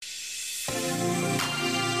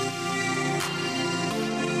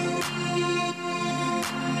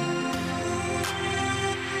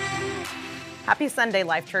Happy Sunday,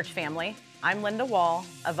 Life Church family. I'm Linda Wall,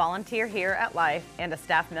 a volunteer here at Life and a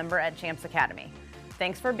staff member at Champs Academy.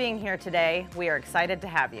 Thanks for being here today. We are excited to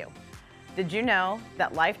have you. Did you know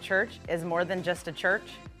that Life Church is more than just a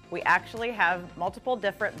church? We actually have multiple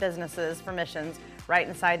different businesses for missions right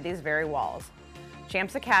inside these very walls.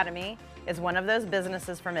 Champs Academy is one of those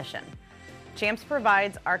businesses for mission. Champs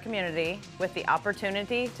provides our community with the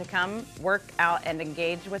opportunity to come work out and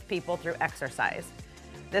engage with people through exercise.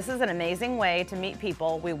 This is an amazing way to meet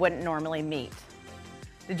people we wouldn't normally meet.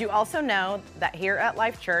 Did you also know that here at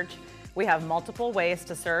Life Church, we have multiple ways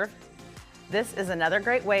to serve? This is another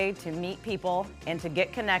great way to meet people and to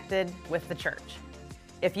get connected with the church.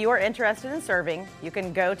 If you are interested in serving, you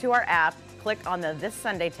can go to our app, click on the This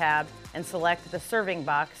Sunday tab, and select the serving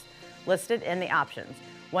box listed in the options.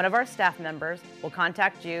 One of our staff members will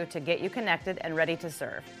contact you to get you connected and ready to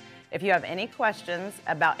serve. If you have any questions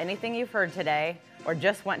about anything you've heard today or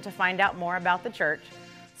just want to find out more about the church,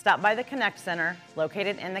 stop by the Connect Center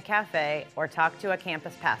located in the cafe or talk to a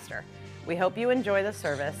campus pastor. We hope you enjoy the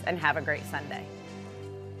service and have a great Sunday.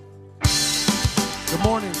 Good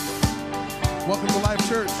morning. Welcome to Life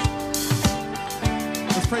Church.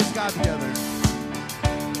 Let's praise God together.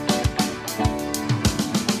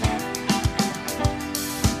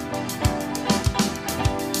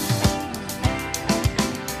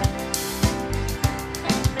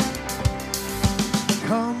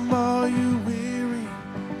 Come all you weary,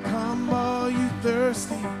 come all you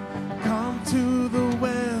thirsty, come to the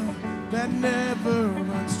well that never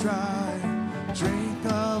runs dry. Drink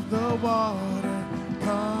of the water,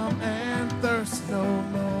 come and thirst no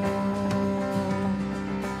more.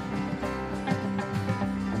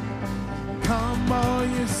 Come all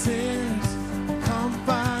your sinners, come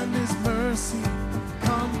find his mercy,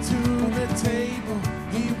 come to the table,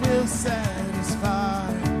 he will satisfy.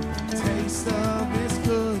 Taste of his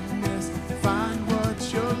goodness, find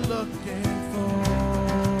what you're looking for.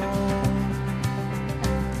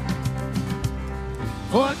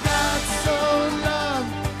 For God so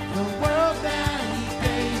loved the world that he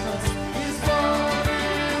gave us his one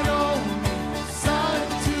and only Son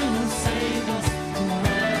to save us.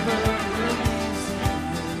 Whoever believes in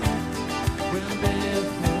him will live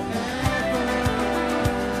forever.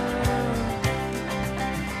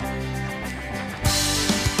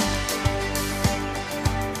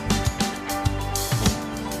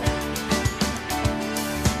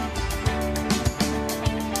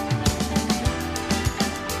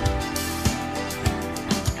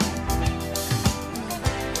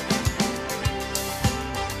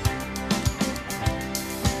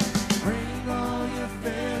 Bring all your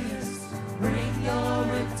failures, bring your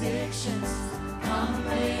addictions, come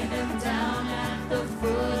lay them down at the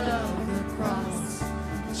foot of the cross.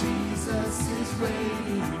 Jesus is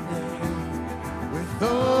waiting there with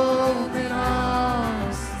open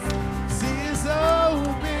arms. See his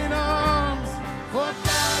open arms. For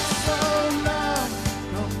God so loved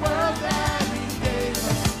the world that he gave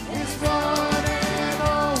us his one and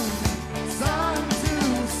only Son to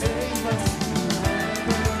save us.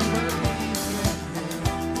 Whoever believes in him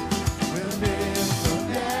will live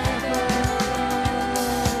forever.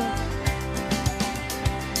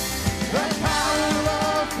 The power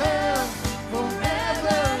of hell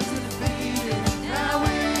forever defeated. Now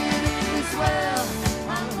it is well.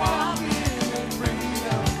 I'm walking in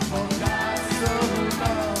freedom. For God so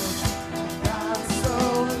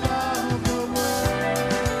loved the world.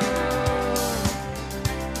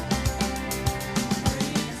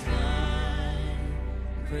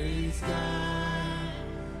 Praise God,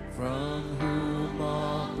 from whom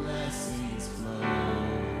all blessings flow.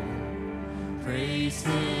 Praise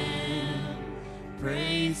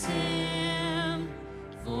Him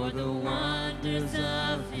for the wonders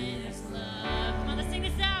of His love. Come on, let's sing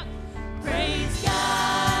this out. Praise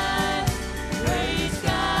God,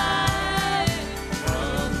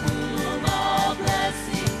 from whom all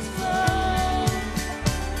blessings flow.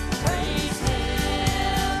 Praise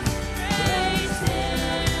Him,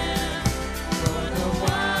 for the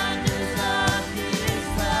wonders of His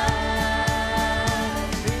love.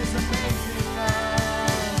 His amazing love.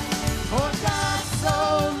 For God so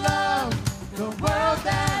loved the world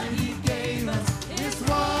that he gave us his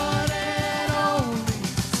one and only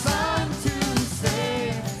Son to save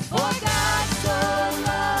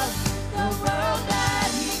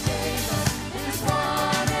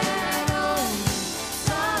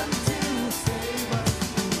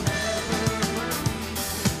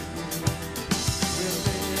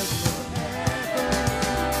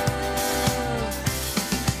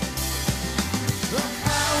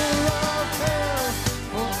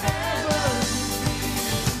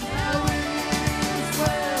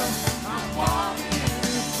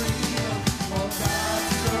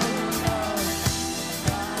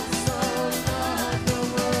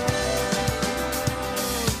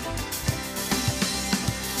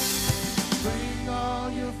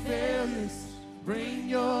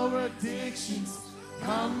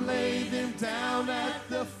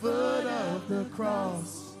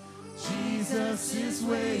cross. Jesus is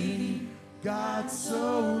waiting. God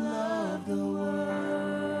so loved the world.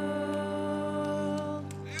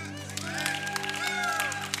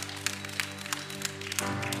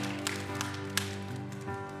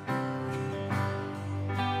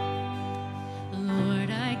 Lord,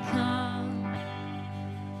 I come,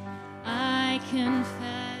 I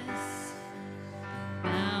confess,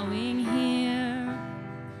 bowing here,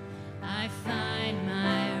 I find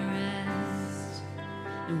my rest.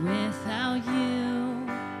 Without you,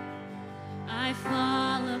 I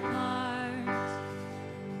fall apart.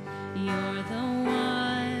 You're the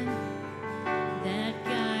one that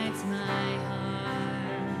guides my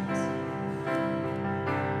heart.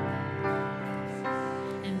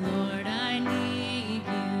 And Lord, I need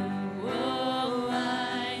you. Oh,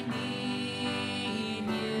 I need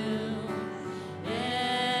you.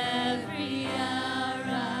 Every hour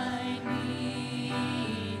I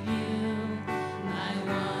need you. My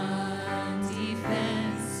one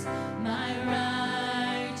defense, my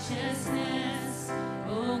righteousness.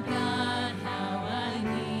 Oh God, how I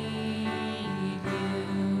need you.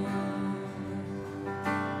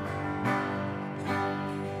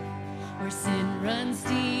 Where sin runs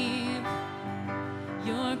deep,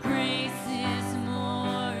 your grace is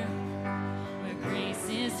more. Where grace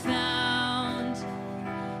is found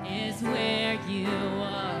is where you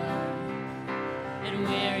are. And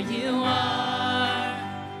where you are,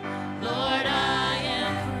 Lord, I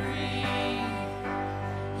am free.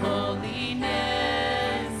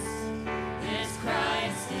 Holiness is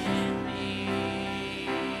Christ in me.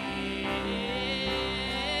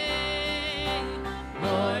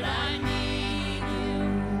 Lord, I need you.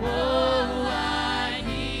 Oh, I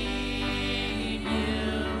need you.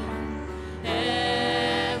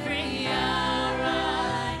 Every hour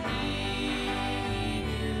I need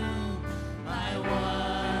you. My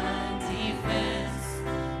one defense,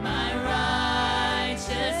 my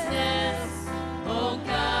righteousness. Oh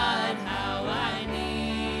God, how I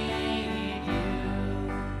need you.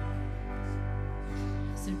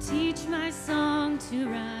 So teach my song to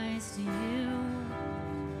rise to you.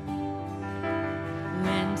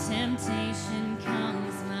 When temptation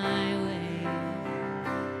comes my way,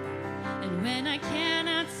 and when I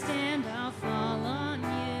cannot stand, I'll fall on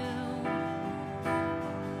you.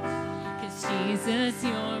 'Cause Jesus,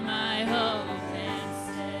 you're my hope and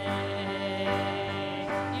stay.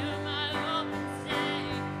 You're my hope and stay.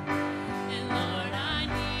 And Lord, I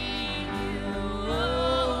need you.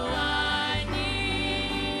 Oh, I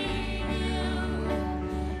need you.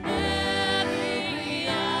 Every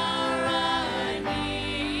hour I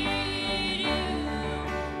need you.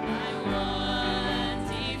 My one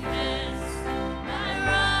defense, my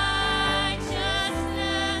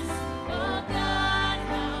righteousness. Oh God,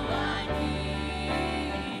 how I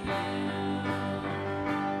need you.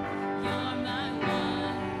 You're my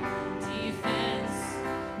one defense,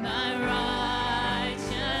 my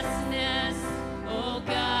righteousness. Oh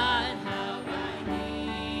God, how I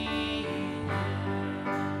need you.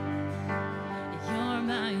 You're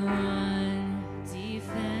my one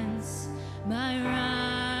defense, my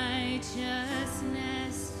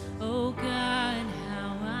righteousness. Oh God, how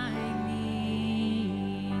I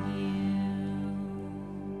need you.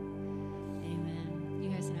 Amen. You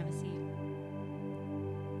guys can have a seat.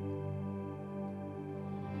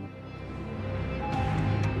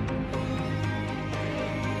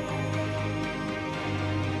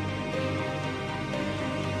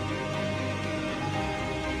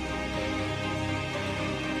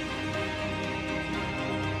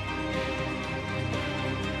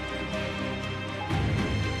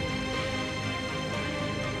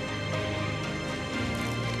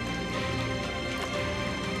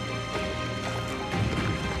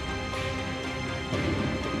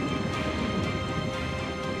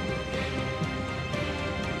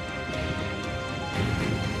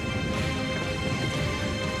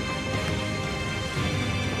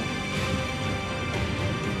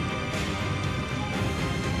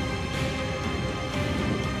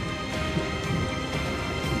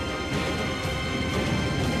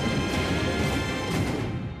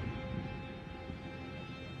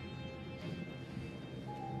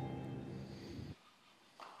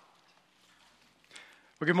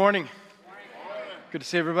 Well, good morning. Good to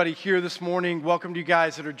see everybody here this morning. Welcome to you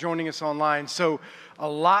guys that are joining us online. So a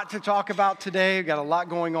lot to talk about today. We've got a lot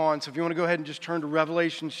going on. So if you want to go ahead and just turn to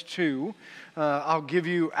Revelations 2, I'll give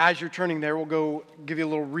you, as you're turning there, we'll go give you a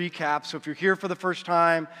little recap. So if you're here for the first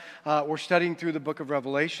time, we're studying through the book of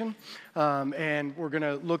Revelation, and we're going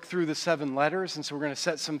to look through the 7 letters. And so we're going to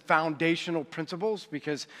set some foundational principles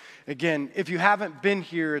because, again, if you haven't been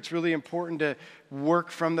here, it's really important to work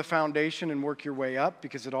from the foundation and work your way up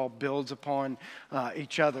because it all builds upon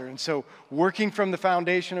each other. And so working from the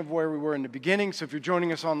foundation of where we were in the beginning. So if you're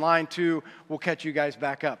joining us online too, we'll catch you guys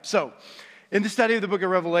back up. So in the study of the book of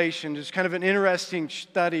Revelation, there's kind of an interesting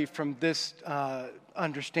study from this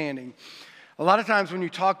understanding. A lot of times when you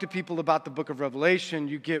talk to people about the book of Revelation,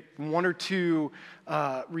 you get 1 or 2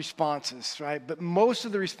 responses, right? But most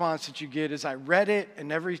of the response that you get is, I read it,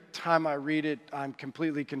 and every time I read it, I'm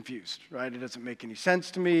completely confused, right? It doesn't make any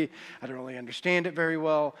sense to me. I don't really understand it very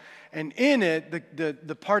well. And in it,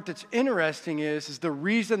 the part that's interesting is the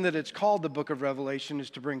reason that it's called the book of Revelation is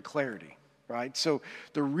to bring clarity. Right? So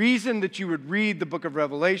the reason that you would read the book of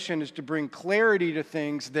Revelation is to bring clarity to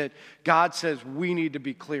things that God says we need to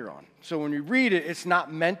be clear on. So when you read it, it's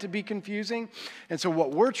not meant to be confusing. And so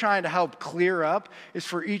what we're trying to help clear up is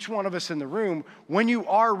for each one of us in the room, when you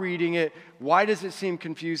are reading it, why does it seem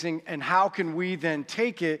confusing? And how can we then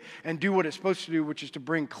take it and do what it's supposed to do, which is to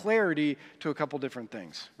bring clarity to a couple different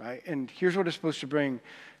things, right? And here's what it's supposed to bring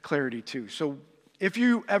clarity to. So if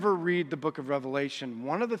you ever read the book of Revelation,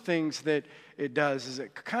 one of the things that it does is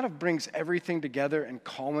it kind of brings everything together and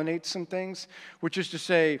culminates some things, which is to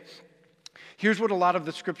say, here's what a lot of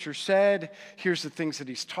the scripture said, here's the things that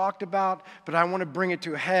he's talked about, but I want to bring it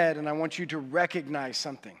to a head and I want you to recognize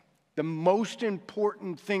something. The most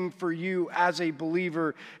important thing for you as a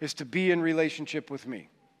believer is to be in relationship with me.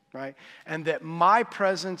 Right? And that my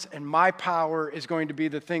presence and my power is going to be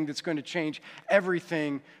the thing that's going to change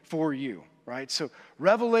everything for you. Right? So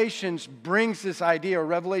Revelation brings this idea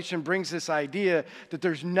that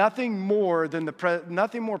there's nothing more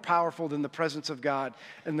powerful than the presence of God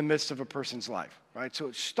in the midst of a person's life. Right? So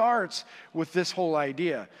it starts with this whole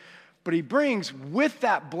idea. But he brings with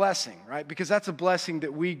that blessing, right? Because that's a blessing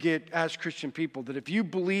that we get as Christian people, that if you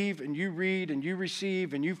believe and you read and you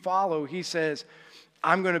receive and you follow, he says,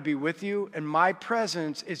 I'm going to be with you, and my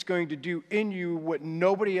presence is going to do in you what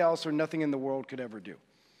nobody else or nothing in the world could ever do.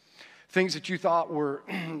 Things that you thought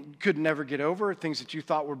could never get over, things that you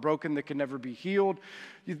thought were broken that could never be healed.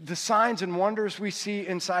 The signs and wonders we see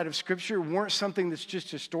inside of Scripture weren't something that's just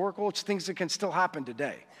historical. It's things that can still happen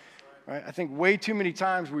today. Right? I think way too many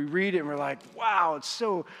times we read it and we're like, wow,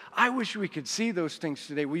 I wish we could see those things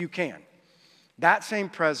today. Well, you can. That same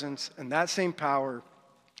presence and that same power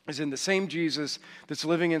is in the same Jesus that's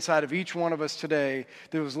living inside of each one of us today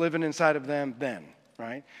that was living inside of them then,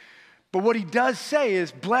 right? But what he does say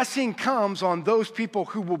is blessing comes on those people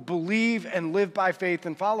who will believe and live by faith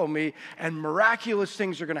and follow me, and miraculous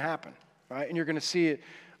things are going to happen, right? And you're going to see it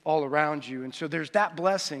all around you. And so there's that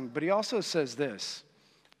blessing, but he also says this,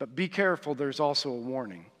 but be careful, there's also a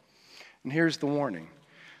warning. And here's the warning.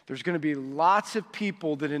 There's going to be lots of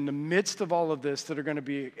people that in the midst of all of this that are going to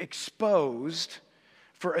be exposed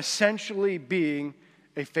for essentially being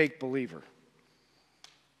a fake believer.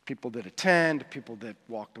 People that attend, people that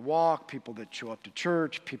walk the walk, people that show up to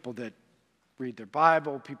church, people that read their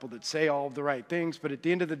Bible, people that say all of the right things. But at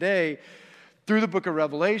the end of the day, through the book of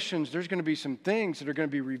Revelations, there's going to be some things that are going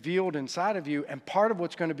to be revealed inside of you. And part of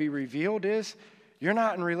what's going to be revealed is you're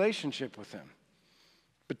not in relationship with him.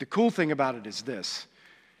 But the cool thing about it is this,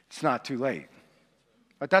 it's not too late.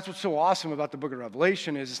 But that's what's so awesome about the book of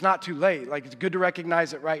Revelation is it's not too late. Like, it's good to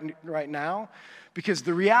recognize it right now, because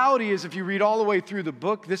the reality is if you read all the way through the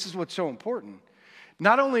book, this is what's so important.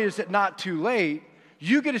 Not only is it not too late,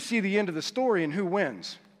 you get to see the end of the story and who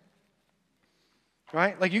wins.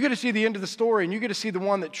 Right? Like, you get to see the end of the story and you get to see the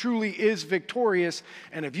one that truly is victorious.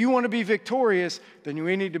 And if you want to be victorious, then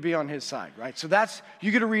you need to be on his side, right? So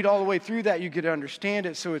you get to read all the way through that. You get to understand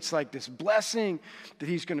it. So it's like this blessing that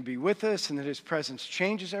he's going to be with us and that his presence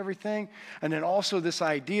changes everything. And then also this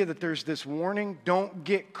idea that there's this warning, don't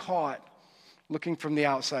get caught looking from the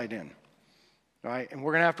outside in. Right? And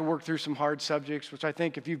we're going to have to work through some hard subjects, which I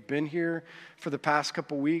think if you've been here for the past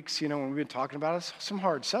couple weeks, when we've been talking about it, some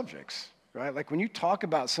hard subjects. Right? Like when you talk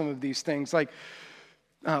about some of these things, like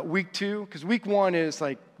week 2, because week 1 is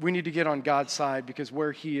like we need to get on God's side because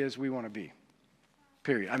where he is, we want to be.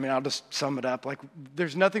 Period. I mean, I'll just sum it up. Like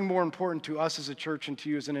there's nothing more important to us as a church and to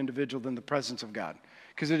you as an individual than the presence of God,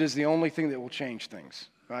 because it is the only thing that will change things.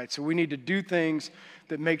 Right? So we need to do things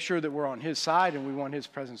that make sure that we're on his side and we want his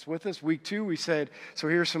presence with us. Week 2, we said, so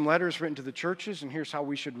here's some letters written to the churches and here's how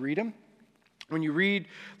we should read them. When you read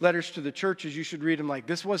letters to the churches, you should read them like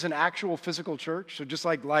this was an actual physical church, so just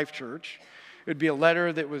like Life Church. It would be a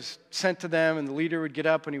letter that was sent to them, and the leader would get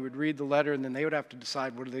up and he would read the letter, and then they would have to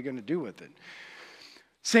decide what are they going to do with it.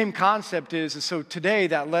 Same concept is so today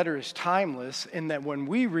that letter is timeless in that when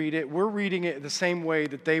we read it, we're reading it the same way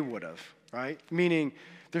that they would have, right? Meaning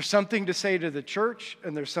there's something to say to the church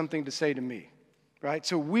and there's something to say to me, right?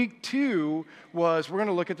 So week 2 was we're going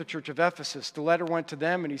to look at the church of Ephesus. The letter went to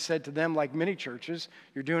them and he said to them, like many churches,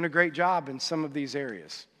 you're doing a great job in some of these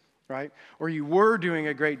areas, right? Or you were doing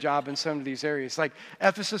a great job in some of these areas. Like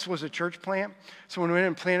Ephesus was a church plant. So when we went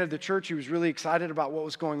and planted the church, he was really excited about what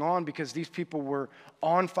was going on because these people were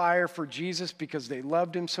on fire for Jesus because they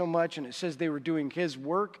loved him so much. And it says they were doing his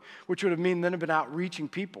work, which would have mean then have been out reaching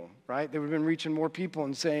people, right? They would have been reaching more people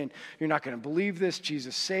and saying, you're not going to believe this.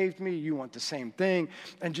 Jesus saved me. You want the same thing.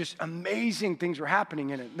 And just amazing things were happening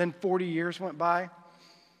in it. Then 40 years went by,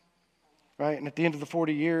 right? And at the end of the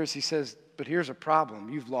 40 years, he says, but here's a problem.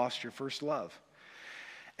 You've lost your first love.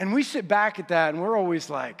 And we sit back at that and we're always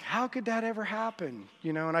like, how could that ever happen?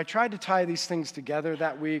 You know, and I tried to tie these things together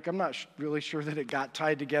that week. I'm not really sure that it got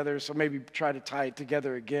tied together, so maybe try to tie it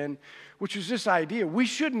together again, which was this idea. We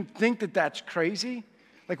shouldn't think that that's crazy.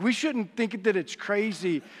 Like we shouldn't think that it's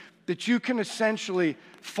crazy that you can essentially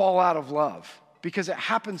fall out of love because it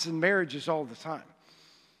happens in marriages all the time,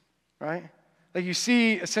 right? Like you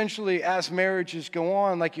see, essentially, as marriages go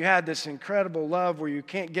on, like you had this incredible love where you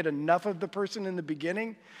can't get enough of the person in the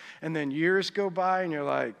beginning, and then years go by, and you're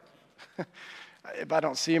like, if I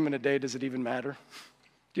don't see him in a day, does it even matter?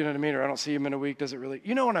 Do you know what I mean? Or I don't see him in a week, does it really?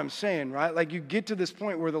 You know what I'm saying, right? Like you get to this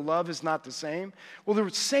point where the love is not the same. Well, the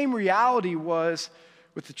same reality was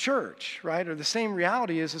with the church, right? Or the same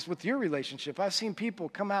reality is with your relationship. I've seen people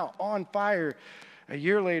come out on fire a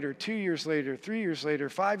year later, 2 years later, 3 years later,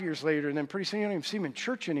 5 years later, and then pretty soon you don't even see him in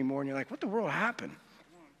church anymore, and you're like, what the world happened?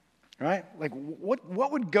 Right? Like,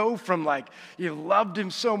 what would go from like, you loved him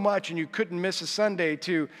so much and you couldn't miss a Sunday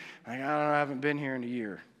to, like, I don't know, I haven't been here in a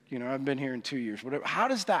year. You know, I've been here in 2 years. Whatever. How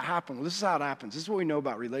does that happen? Well, this is how it happens. This is what we know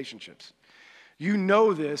about relationships. You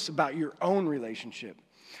know this about your own relationship.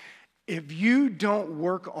 If you don't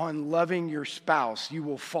work on loving your spouse, you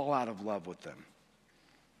will fall out of love with them.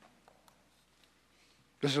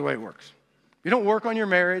 This is the way it works. You don't work on your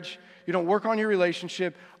marriage. You don't work on your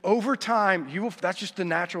relationship. Over time, that's just the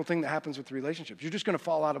natural thing that happens with relationships. You're just going to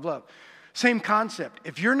fall out of love. Same concept.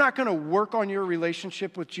 If you're not going to work on your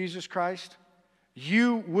relationship with Jesus Christ,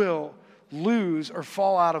 you will lose or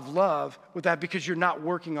fall out of love with that because you're not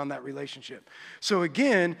working on that relationship. So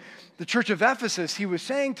again, the church of Ephesus, he was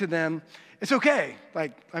saying to them, it's okay.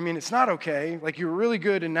 It's not okay. Like you were really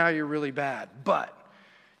good and now you're really bad. But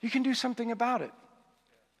you can do something about it.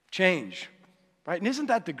 Change, right? And isn't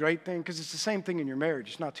that the great thing? Because it's the same thing in your marriage.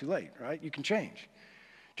 It's not too late, right? You can change.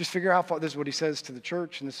 Just figure out how far, this is what he says to the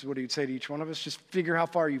church, and this is what he would say to each one of us. Just figure how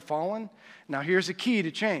far you've fallen. Now, here's a key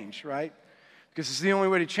to change, right? Because it's the only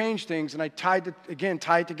way to change things, and I tie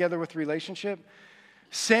it together with relationship.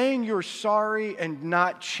 Saying you're sorry and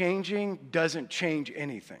not changing doesn't change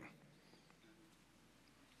anything,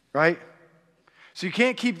 right? So you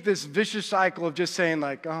can't keep this vicious cycle of just saying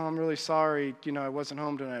like, oh, I'm really sorry, I wasn't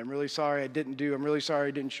home tonight. I'm really sorry I'm really sorry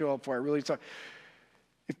I didn't show up for it. I'm really sorry.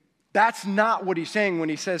 That's not what he's saying when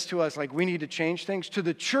he says to us, like, we need to change things. To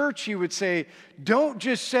the church, he would say, don't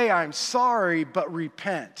just say I'm sorry, but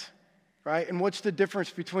repent, right? And what's the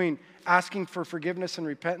difference between asking for forgiveness and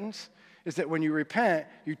repentance? Is that when you repent,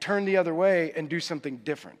 you turn the other way and do something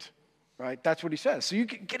different. Right? That's what he says. So you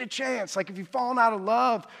can get a chance. Like if you've fallen out of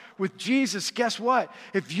love with Jesus, guess what?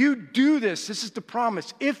 If you do this is the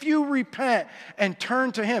promise. If you repent and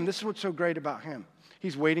turn to him, this is what's so great about him.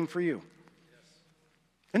 He's waiting for you.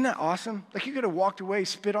 Isn't that awesome? Like you could have walked away,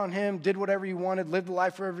 spit on him, did whatever you wanted, lived the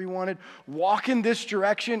life wherever you wanted, walk in this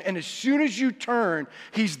direction, and as soon as you turn,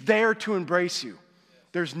 he's there to embrace you.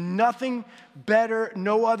 There's nothing better,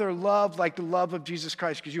 no other love like the love of Jesus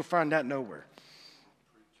Christ, because you'll find that nowhere.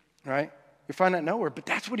 Right? You find that nowhere. But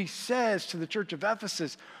that's what he says to the church of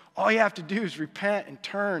Ephesus. All you have to do is repent and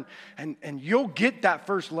turn, and you'll get that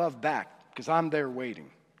first love back because I'm there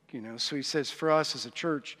waiting. So he says for us as a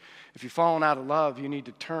church, if you've fallen out of love, you need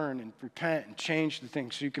to turn and repent and change the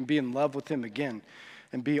things so you can be in love with him again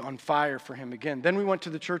and be on fire for him again. Then we went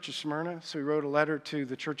to the church of Smyrna. So we wrote a letter to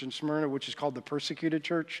the church in Smyrna, which is called the persecuted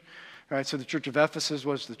church. All right, so the church of Ephesus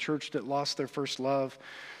was the church that lost their first love.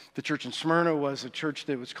 The church in Smyrna was a church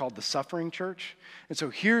that was called the suffering church. And so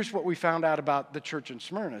here's what we found out about the church in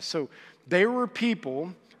Smyrna. So they were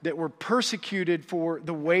people that were persecuted for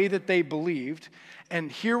the way that they believed.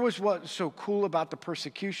 And here was what's so cool about the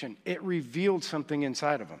persecution. It revealed something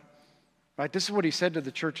inside of them. right? This is what he said to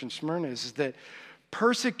the church in Smyrna, is that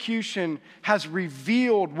persecution has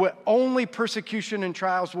revealed what only persecution and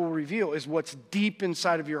trials will reveal, is what's deep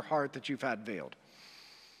inside of your heart that you've had veiled.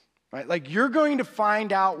 Right? Like, you're going to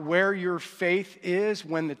find out where your faith is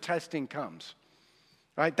when the testing comes.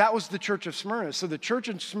 Right? That was the church of Smyrna. So the church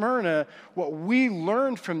in Smyrna, what we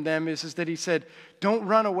learned from them is that he said, don't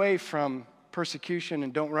run away from persecution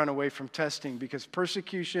and don't run away from testing, because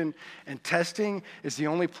persecution and testing is the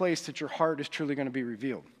only place that your heart is truly going to be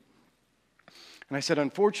revealed. And I said,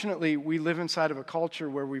 unfortunately, we live inside of a culture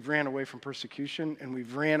where we've ran away from persecution and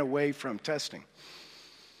we've ran away from testing.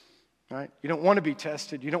 Right? You don't want to be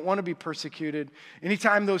tested. You don't want to be persecuted.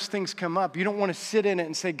 Anytime those things come up, you don't want to sit in it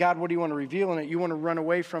and say, God, what do you want to reveal in it? You want to run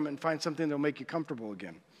away from it and find something that will make you comfortable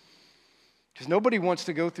again. Because nobody wants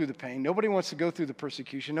to go through the pain. Nobody wants to go through the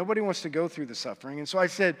persecution. Nobody wants to go through the suffering. And so I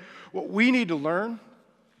said, what we need to learn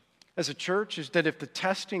as a church is that if the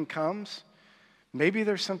testing comes, maybe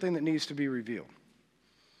there's something that needs to be revealed.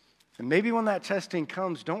 And maybe when that testing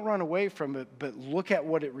comes, don't run away from it, but look at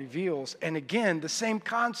what it reveals. And again, the same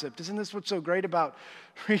concept. Isn't this what's so great about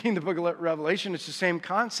reading the book of Revelation? It's the same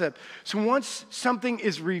concept. So once something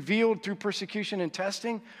is revealed through persecution and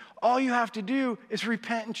testing, all you have to do is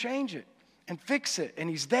repent and change it and fix it. And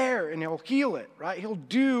he's there and he'll heal it, right? He'll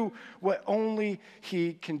do what only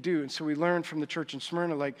he can do. And so we learned from the church in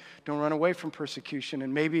Smyrna, like, don't run away from persecution.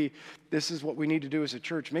 And maybe this is what we need to do as a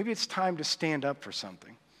church. Maybe it's time to stand up for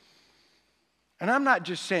something. And I'm not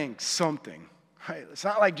just saying something, right? It's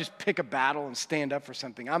not like just pick a battle and stand up for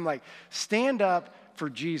something. I'm like, stand up for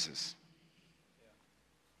Jesus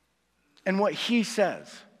and what he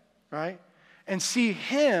says, right? And see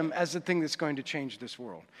him as the thing that's going to change this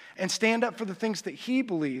world. And stand up for the things that he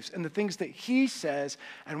believes and the things that he says.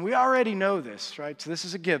 And we already know this, right? So this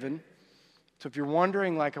is a given. So if you're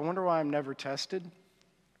wondering, like, I wonder why I'm never tested,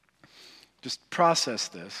 just process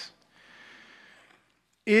this.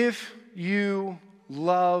 If you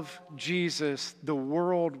love Jesus, the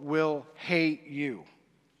world will hate you.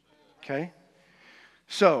 Okay?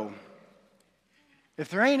 So, if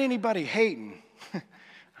there ain't anybody hating,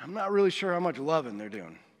 I'm not really sure how much loving they're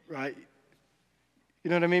doing, right?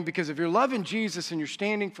 You know what I mean? Because if you're loving Jesus and you're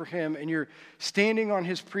standing for him and you're standing on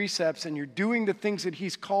his precepts and you're doing the things that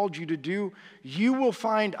he's called you to do, you will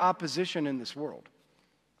find opposition in this world,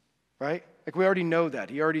 right? Like, we already know that.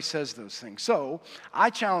 He already says those things. So I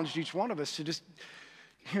challenged each one of us to just,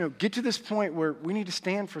 get to this point where we need to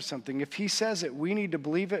stand for something. If he says it, we need to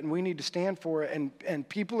believe it and we need to stand for it. And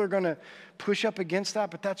people are going to push up against that,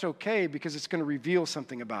 but that's okay because it's going to reveal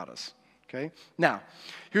something about us. Okay? Now,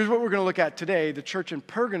 here's what we're going to look at today. The church in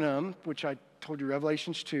Pergamum, which I told you,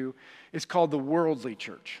 Revelations 2, is called the worldly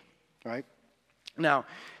church. Right? Now,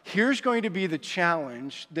 here's going to be the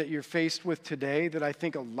challenge that you're faced with today that I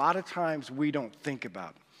think a lot of times we don't think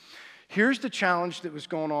about. Here's the challenge that was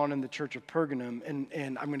going on in the church of Pergamum,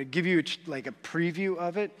 and I'm going to give you like a preview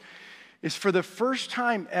of it, is for the first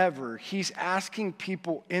time ever, he's asking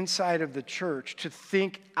people inside of the church to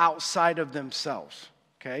think outside of themselves,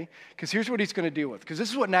 okay? Because here's what he's going to deal with, because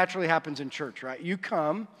this is what naturally happens in church, right? You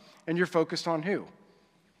come, and you're focused on who?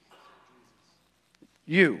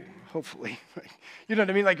 You. Hopefully. You know what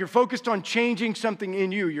I mean? Like, you're focused on changing something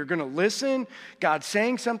in you. You're going to listen. God's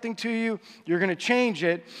saying something to you. You're going to change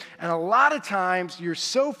it. And a lot of times, you're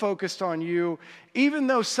so focused on you, even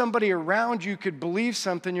though somebody around you could believe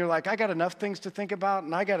something, you're like, I got enough things to think about,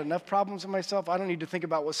 and I got enough problems in myself. I don't need to think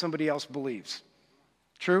about what somebody else believes.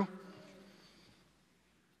 True?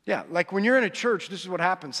 Yeah, like when you're in a church, this is what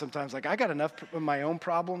happens sometimes. Like, I got enough of my own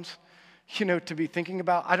problems, to be thinking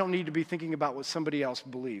about. I don't need to be thinking about what somebody else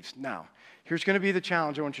believes. Now, here's going to be the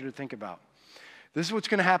challenge I want you to think about. This is what's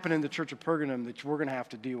going to happen in the church of Pergamum that we're going to have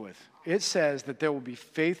to deal with. It says that there will be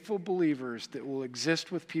faithful believers that will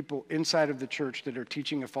exist with people inside of the church that are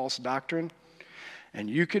teaching a false doctrine. And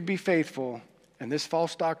you could be faithful, and this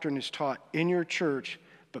false doctrine is taught in your church,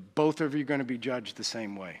 but both of you are going to be judged the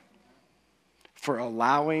same way for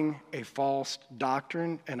allowing a false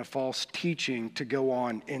doctrine and a false teaching to go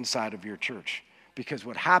on inside of your church. Because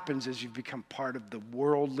what happens is you've become part of the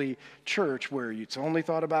worldly church where it's only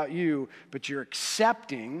thought about you, but you're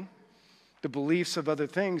accepting the beliefs of other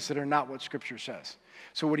things that are not what Scripture says.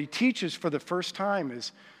 So what he teaches for the first time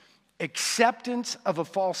is acceptance of a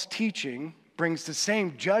false teaching brings the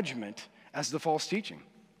same judgment as the false teaching.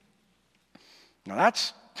 Now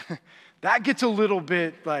that gets a little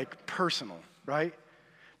bit like personal, right?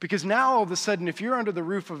 Because now all of a sudden, if you're under the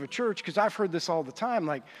roof of a church, because I've heard this all the time,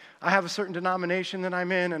 like, I have a certain denomination that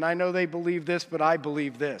I'm in, and I know they believe this, but I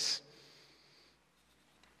believe this.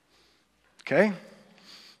 Okay?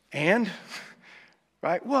 And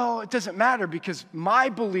right? Well, it doesn't matter because my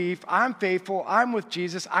belief, I'm faithful, I'm with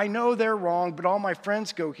Jesus, I know they're wrong, but all my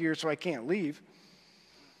friends go here, so I can't leave.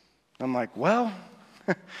 I'm like, well,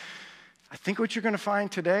 I think what you're going to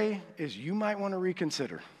find today is you might want to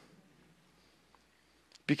reconsider.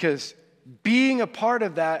 Because being a part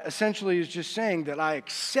of that essentially is just saying that I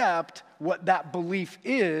accept what that belief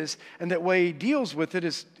is, and that way he deals with it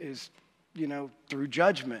is through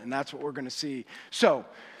judgment, and that's what we're going to see. So,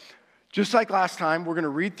 just like last time, we're going to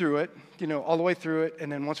read through it, all the way through it,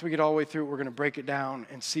 and then once we get all the way through it, we're going to break it down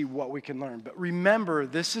and see what we can learn. But remember,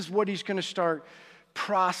 this is what he's going to start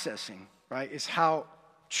processing, right, is how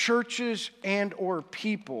churches and or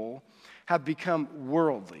people have become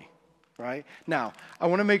worldly, right? Now, I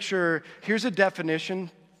want to make sure, here's a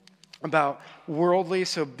definition about worldly.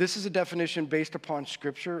 So this is a definition based upon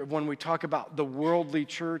Scripture. When we talk about the worldly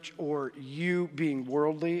church or you being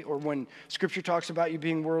worldly, or when Scripture talks about you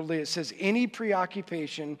being worldly, it says any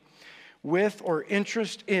preoccupation with or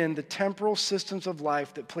interest in the temporal systems of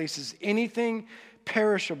life that places anything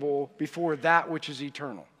perishable before that which is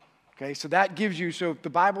eternal. Okay, so that gives you, so if the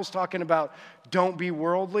Bible's talking about don't be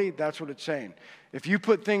worldly, that's what it's saying. If you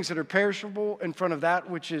put things that are perishable in front of that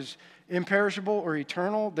which is imperishable or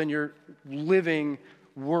eternal, then you're living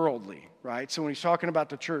worldly, right? So when he's talking about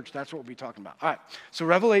the church, that's what we'll be talking about. All right, so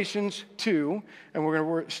Revelations 2, and we're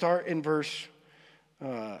going to start in verse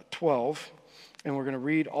 12, and we're going to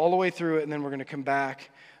read all the way through it, and then we're going to come back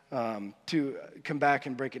and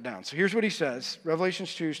break it down. So here's what he says,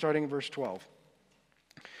 Revelations 2, starting in verse 12.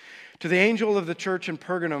 To the angel of the church in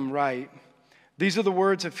Pergamum write, these are the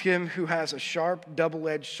words of him who has a sharp,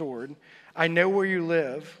 double-edged sword. I know where you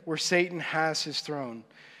live, where Satan has his throne.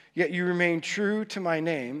 Yet you remain true to my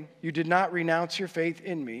name. You did not renounce your faith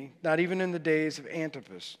in me, not even in the days of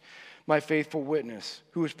Antipas, my faithful witness,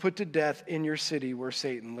 who was put to death in your city where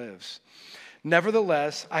Satan lives.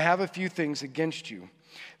 Nevertheless, I have a few things against you.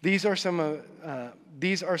 There are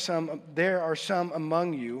some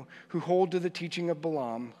among you who hold to the teaching of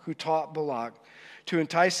Balaam, who taught Balak to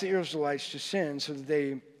entice the Israelites to sin, so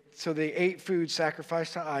they ate food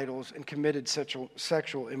sacrificed to idols and committed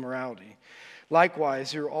sexual immorality.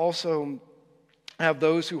 Likewise, there also have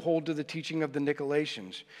those who hold to the teaching of the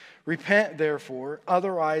Nicolaitans. Repent, therefore,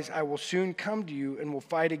 otherwise I will soon come to you and will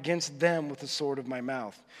fight against them with the sword of my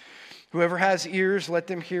mouth. Whoever has ears, let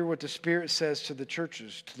them hear what the Spirit says to the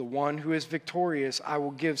churches. To the one who is victorious, I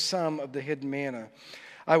will give some of the hidden manna.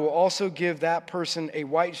 I will also give that person a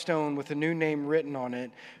white stone with a new name written on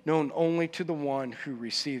it, known only to the one who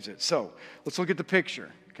receives it. So let's look at the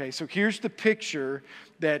picture. Okay, so here's the picture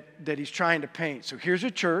that he's trying to paint. So here's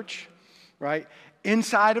a church, right,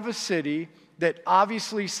 inside of a city that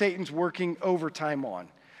obviously Satan's working overtime on.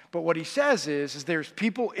 But what he says is there's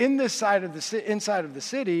people in this side of inside of the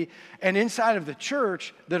city and inside of the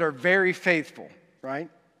church that are very faithful, right?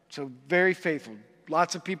 So very faithful.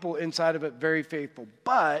 Lots of people inside of it, very faithful.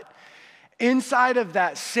 But inside of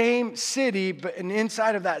that same city, and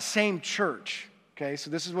inside of that same church, okay? So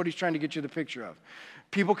this is what he's trying to get you the picture of.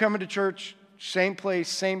 People coming to church, same place,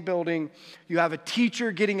 same building. You have a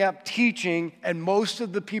teacher getting up teaching, and most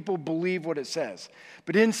of the people believe what it says.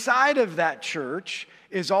 But inside of that church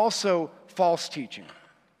is also false teaching,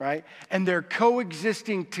 right? And they're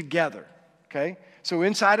coexisting together, okay? So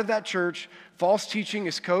inside of that church, false teaching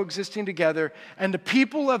is coexisting together, and the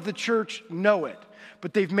people of the church know it,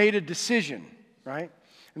 but they've made a decision, right?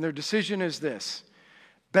 And their decision is this: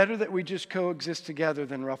 better that we just coexist together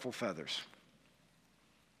than ruffle feathers,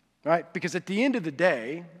 right? Because at the end of the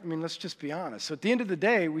day, I mean, let's just be honest. So at the end of the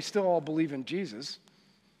day, we still all believe in Jesus.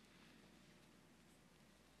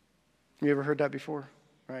 You ever heard that before?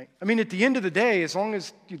 Right? I mean, at the end of the day, as long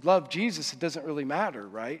as you love Jesus, it doesn't really matter,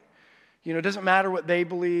 right? You know, it doesn't matter what they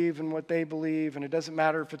believe, and it doesn't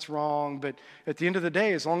matter if it's wrong, but at the end of the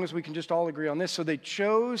day, as long as we can just all agree on this. So they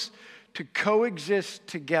chose to coexist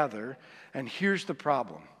together, and here's the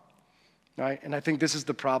problem, right? And I think this is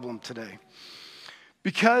the problem today.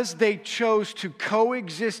 Because they chose to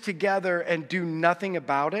coexist together and do nothing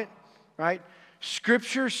about it, right?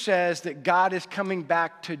 Scripture says that God is coming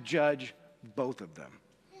back to judge both of them.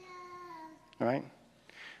 Right?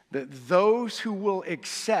 That those who will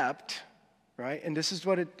accept, right? And this is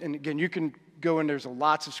what it, and again, you can go and there's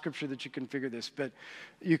lots of scripture that you can figure this, but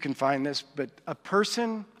you can find this. But a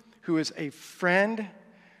person who is a friend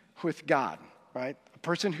with God, right? A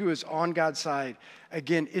person who is on God's side,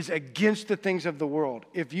 again, is against the things of the world.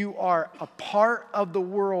 If you are a part of the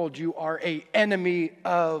world, you are an enemy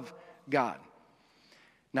of God.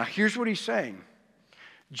 Now, here's what he's saying.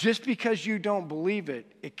 Just because you don't believe it,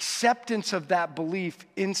 acceptance of that belief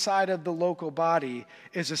inside of the local body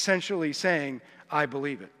is essentially saying, I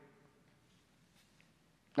believe it.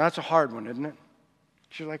 Now, that's a hard one, isn't it?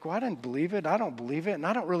 You're like, well, I didn't believe it. I don't believe it. And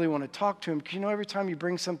I don't really want to talk to him. Because, every time you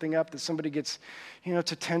bring something up that somebody gets,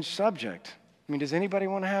 it's a tense subject. I mean, does anybody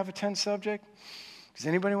want to have a tense subject? Does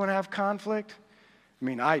anybody want to have conflict? I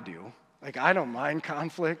mean, I do. Like, I don't mind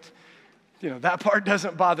conflict. That part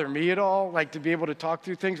doesn't bother me at all, like to be able to talk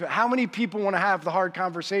through things. But how many people want to have the hard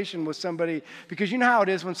conversation with somebody? Because you know how it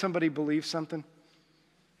is when somebody believes something?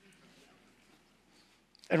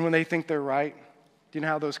 And when they think they're right? Do you know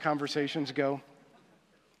how those conversations go?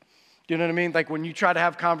 Do you know what I mean? Like when you try to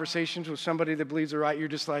have conversations with somebody that believes they're right, you're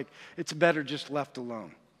just like, it's better just left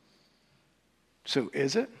alone. So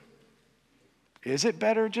is it? Is it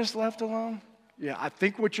better just left alone? Yeah, I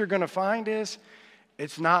think what you're going to find is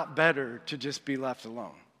it's not better to just be left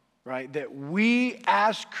alone, right? That we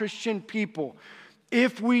as Christian people,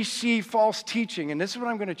 if we see false teaching, and this is what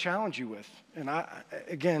I'm going to challenge you with, and I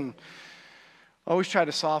always try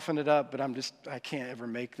to soften it up, but I can't ever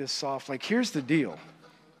make this soft. Like, here's the deal.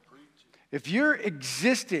 If you're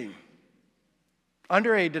existing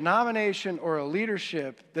under a denomination or a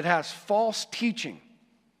leadership that has false teaching,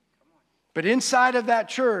 but inside of that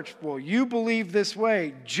church, well, you believe this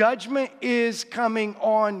way, judgment is coming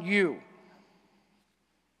on you.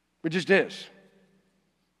 It just is.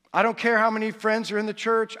 I don't care how many friends are in the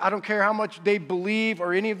church. I don't care how much they believe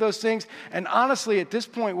or any of those things. And honestly, at this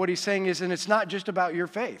point, what he's saying is, and it's not just about your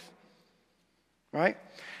faith, right?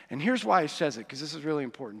 And here's why he says it, because this is really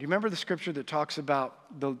important. Do you remember the scripture that talks about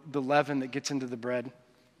the leaven that gets into the bread?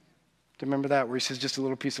 Do you remember that, where he says just a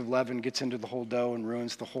little piece of leaven gets into the whole dough and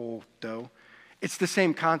ruins the whole dough? It's the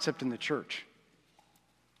same concept in the church,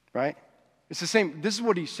 right? It's the same. This is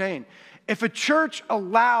what he's saying. If a church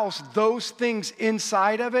allows those things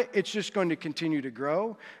inside of it, it's just going to continue to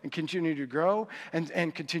grow and continue to grow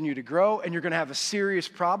and continue to grow, and you're going to have a serious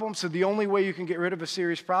problem. So the only way you can get rid of a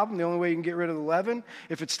serious problem, the only way you can get rid of the leaven,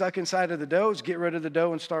 if it's stuck inside of the dough, is get rid of the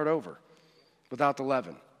dough and start over without the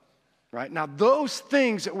leaven. Right? Now, those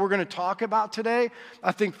things that we're going to talk about today,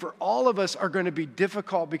 I think for all of us are going to be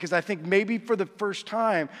difficult, because I think maybe for the first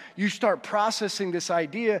time, you start processing this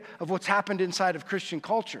idea of what's happened inside of Christian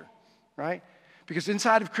culture, right? Because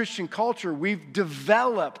inside of Christian culture, we've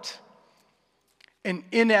developed an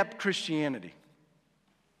inept Christianity.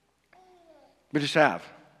 We just have.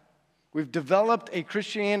 We've developed a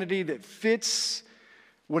Christianity that fits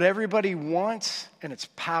what everybody wants, and it's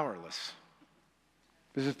powerless.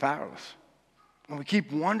 This is powerless. And we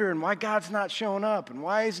keep wondering why God's not showing up and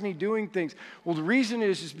why isn't he doing things? Well, the reason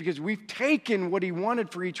is because we've taken what he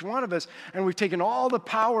wanted for each one of us, and we've taken all the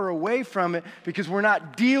power away from it because we're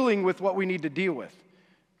not dealing with what we need to deal with,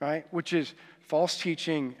 right? Which is false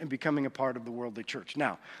teaching and becoming a part of the worldly church.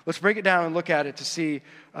 Now, let's break it down and look at it to see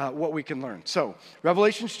what we can learn. So,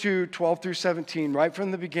 Revelations 2, 12 through 17, right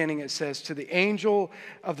from the beginning, it says, to the angel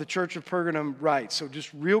of the church of Pergamum write. So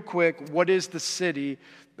just real quick, what is the city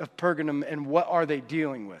of Pergamum and what are they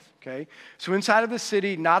dealing with, okay? So inside of the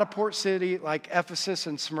city, not a port city like Ephesus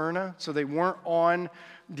and Smyrna, so they weren't on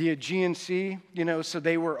the Aegean Sea, so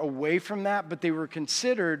they were away from that, but they were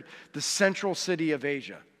considered the central city of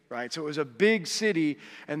Asia. Right? So it was a big city,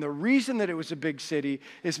 and the reason that it was a big city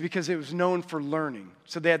is because it was known for learning.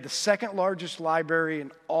 So they had the second largest library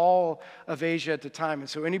in all of Asia at the time. And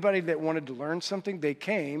so anybody that wanted to learn something, they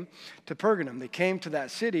came to Pergamum. They came to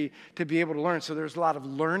that city to be able to learn. So there's a lot of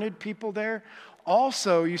learned people there.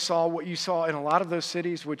 Also, you saw what you saw in a lot of those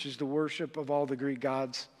cities, which is the worship of all the Greek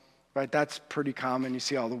gods. Right, that's pretty common. You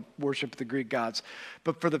see all the worship of the Greek gods.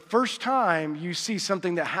 But for the first time, you see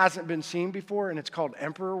something that hasn't been seen before, and it's called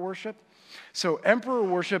emperor worship. So emperor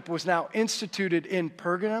worship was now instituted in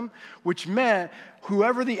Pergamum, which meant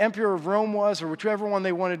whoever the emperor of Rome was, or whichever one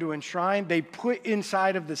they wanted to enshrine, they put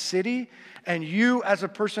inside of the city, and you as a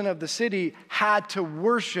person of the city had to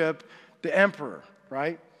worship the emperor,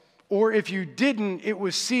 right? Or if you didn't, it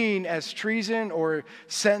was seen as treason or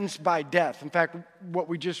sentenced by death. In fact, what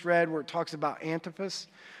we just read where it talks about Antipas.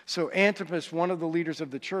 So Antipas, one of the leaders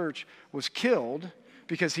of the church, was killed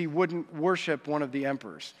because he wouldn't worship one of the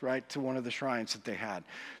emperors, right, to one of the shrines that they had.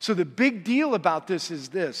 So the big deal about this is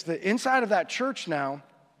this, that inside of that church now,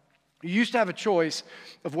 you used to have a choice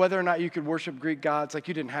of whether or not you could worship Greek gods. Like,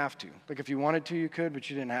 you didn't have to. Like, if you wanted to, you could, but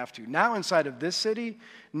you didn't have to. Now, inside of this city,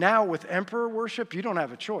 now with emperor worship, you don't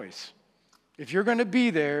have a choice. If you're going to be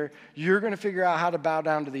there, you're going to figure out how to bow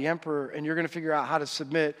down to the emperor, and you're going to figure out how to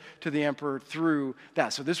submit to the emperor through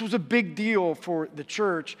that. So this was a big deal for the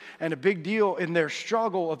church and a big deal in their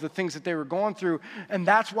struggle of the things that they were going through, and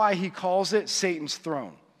that's why he calls it Satan's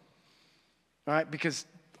throne. right? Because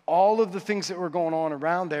all of the things that were going on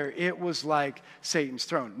around there, it was like Satan's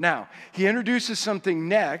throne. Now, he introduces something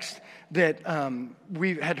next that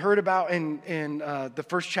we had heard about in the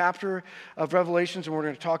first chapter of Revelations, and we're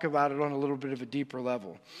going to talk about it on a little bit of a deeper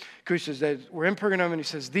level. Because he says that we're in Pergamum, and he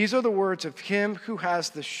says, these are the words of him who has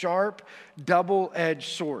the sharp, double-edged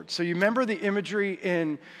sword. So you remember the imagery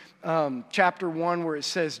in chapter 1 where it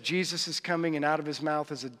says Jesus is coming, and out of his mouth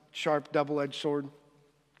is a sharp, double-edged sword?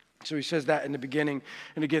 So he says that in the beginning.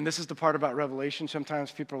 And again, this is the part about Revelation.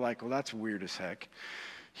 Sometimes people are like, well, that's weird as heck.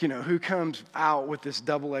 You know, who comes out with this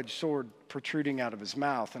double-edged sword protruding out of his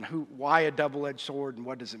mouth? And why a double-edged sword, and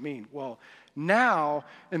what does it mean? Well, now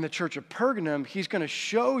in the church of Pergamum, he's going to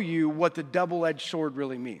show you what the double-edged sword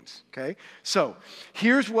really means, okay? So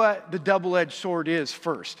here's what the double-edged sword is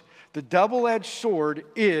first. The double-edged sword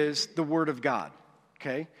is the Word of God,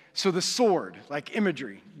 okay? So the sword, like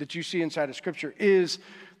imagery that you see inside of Scripture, is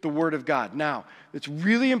the Word of God. Now, it's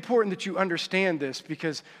really important that you understand this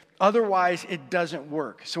because otherwise it doesn't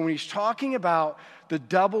work. So when he's talking about the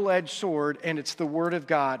double-edged sword and it's the Word of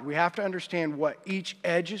God, we have to understand what each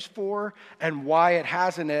edge is for and why it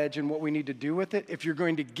has an edge and what we need to do with it if you're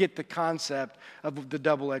going to get the concept of the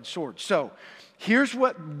double-edged sword. So here's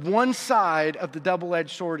what one side of the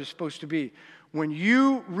double-edged sword is supposed to be. When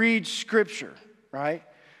you read Scripture, right,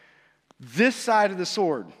 this side of the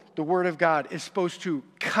sword, the Word of God, is supposed to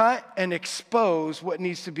cut and expose what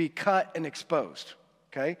needs to be cut and exposed,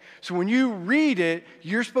 okay? So when you read it,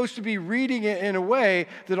 you're supposed to be reading it in a way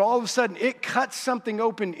that all of a sudden it cuts something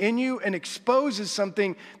open in you and exposes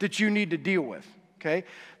something that you need to deal with, okay?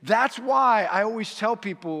 That's why I always tell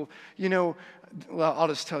people, you know, well, I'll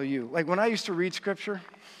just tell you, like when I used to read Scripture,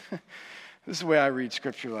 this is the way I read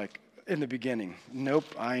Scripture, like, in the beginning. Nope,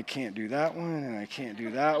 I can't do that one, and I can't do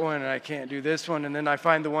that one, and I can't do this one, and then I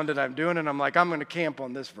find the one that I'm doing, and I'm like, I'm going to camp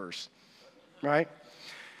on this verse, right?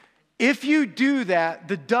 If you do that,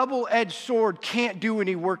 the double-edged sword can't do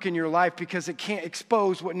any work in your life because it can't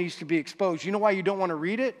expose what needs to be exposed. You know why you don't want to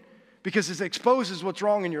read it? Because it exposes what's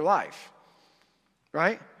wrong in your life,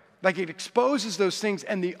 right? Like it exposes those things,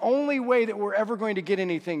 and the only way that we're ever going to get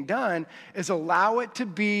anything done is allow it to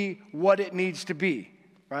be what it needs to be.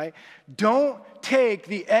 Right? Don't take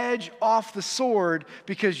the edge off the sword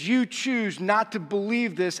because you choose not to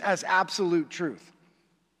believe this as absolute truth.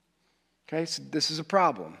 Okay, so this is a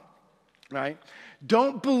problem, right?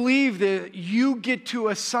 Don't believe that you get to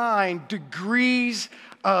assign degrees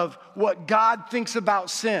of what God thinks about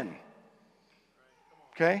sin.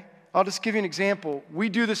 Okay? I'll just give you an example. We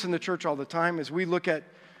do this in the church all the time as we look at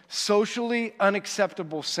socially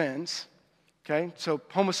unacceptable sins. Okay, so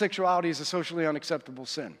homosexuality is a socially unacceptable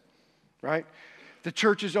sin, right? The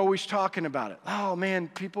church is always talking about it. Oh man,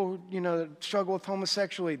 people, you know, struggle with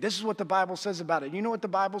homosexuality. This is what the Bible says about it. You know what the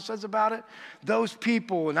Bible says about it? Those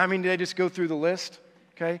people, and I mean, they just go through the list,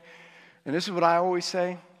 okay? And this is what I always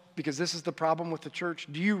say, because this is the problem with the church.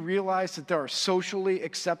 Do you realize that there are socially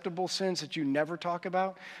acceptable sins that you never talk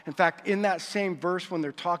about? In fact, in that same verse, when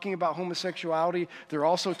they're talking about homosexuality, they're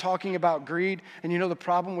also talking about greed. And you know the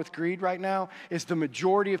problem with greed right now is the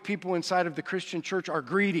majority of people inside of the Christian church are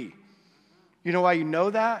greedy. You know why you know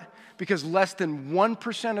that? Because less than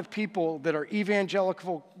 1% of people that are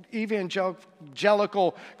evangelical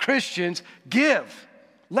Christians give.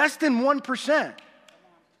 Less than 1%.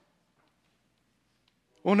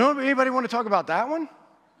 Well, anybody want to talk about that one?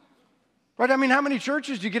 Right? I mean, how many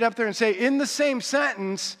churches do you get up there and say, in the same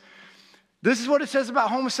sentence, this is what it says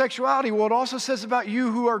about homosexuality? Well, it also says about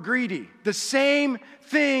you who are greedy. The same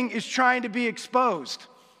thing is trying to be exposed.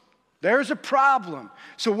 There's a problem.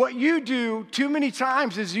 So what you do too many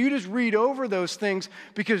times is you just read over those things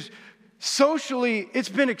because socially it's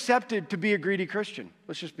been accepted to be a greedy Christian.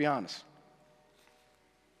 Let's just be honest.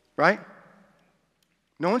 Right?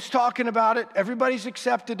 No one's talking about it. Everybody's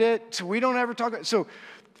accepted it, so we don't ever talk about it. So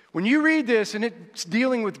when you read this and it's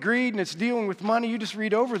dealing with greed and it's dealing with money, you just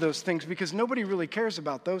read over those things because nobody really cares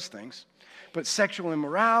about those things. But sexual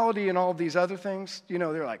immorality and all these other things, you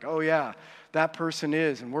know, they're like, oh yeah, that person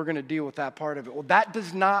is, and we're going to deal with that part of it. Well, that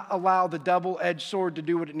does not allow the double-edged sword to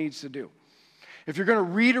do what it needs to do. If you're going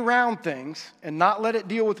to read around things and not let it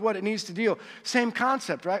deal with what it needs to deal, same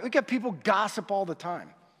concept, right? We got people gossip all the time.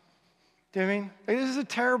 Do you know what I mean? Like, this is a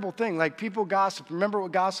terrible thing. Like, people gossip. Remember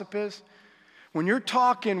what gossip is? When you're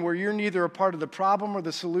talking where you're neither a part of the problem or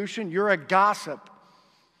the solution, you're a gossip.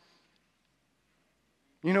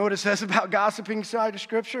 You know what it says about gossiping side of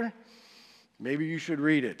Scripture? Maybe you should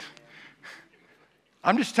read it.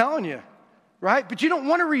 I'm just telling you. right? But you don't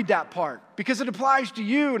want to read that part because it applies to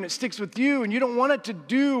you and it sticks with you, and you don't want it to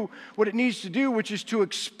do what it needs to do, which is to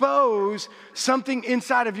expose something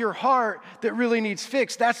inside of your heart that really needs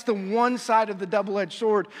fixed. That's the one side of the double-edged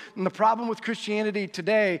sword. And the problem with Christianity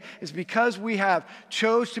today is because we have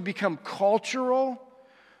chose to become cultural,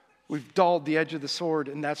 we've dulled the edge of the sword,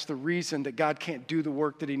 and that's the reason that God can't do the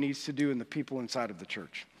work that he needs to do in the people inside of the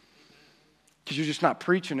church. Because you're just not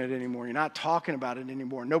preaching it anymore. You're not talking about it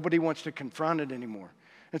anymore. Nobody wants to confront it anymore.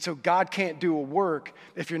 And so God can't do a work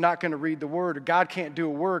if you're not going to read the word, or God can't do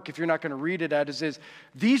a work if you're not going to read it as is.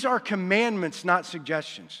 These are commandments, not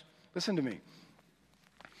suggestions. Listen to me.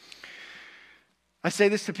 I say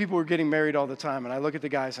this to people who are getting married all the time, and I look at the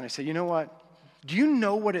guys and I say, you know what? Do you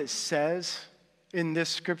know what it says in this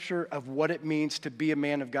scripture of what it means to be a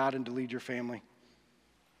man of God and to lead your family?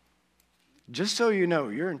 Just so you know,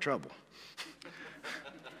 you're in trouble.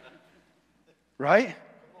 Right?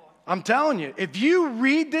 I'm telling you, if you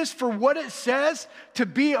read this for what it says to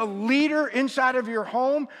be a leader inside of your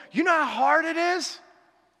home, you know how hard it is?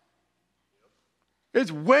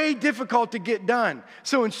 It's way difficult to get done.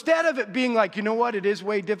 So instead of it being like, you know what, it is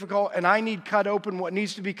way difficult and I need cut open what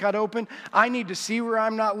needs to be cut open, I need to see where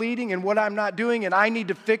I'm not leading and what I'm not doing and I need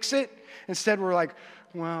to fix it. Instead we're like,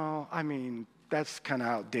 well, I mean, that's kind of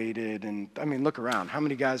outdated. And I mean, look around. How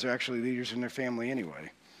many guys are actually leaders in their family anyway?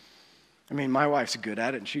 I mean, my wife's good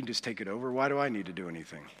at it and she can just take it over. Why do I need to do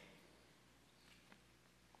anything?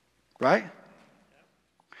 Right?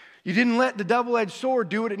 You didn't let the double-edged sword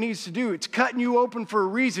do what it needs to do. It's cutting you open for a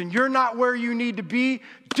reason. You're not where you need to be.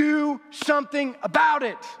 Do something about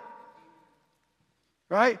it.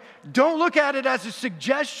 Right? Don't look at it as a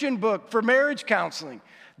suggestion book for marriage counseling.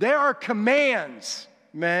 There are commands,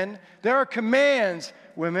 men. There are commands,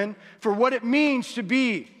 women, for what it means to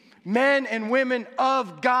be men and women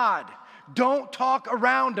of God. Don't talk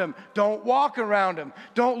around them. Don't walk around them.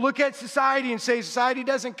 Don't look at society and say society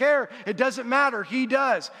doesn't care. It doesn't matter. He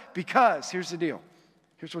does. Because here's the deal.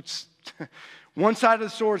 Here's what's one side of the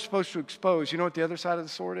sword is supposed to expose. You know what the other side of the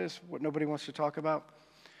sword is? What nobody wants to talk about?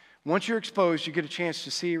 Once you're exposed, you get a chance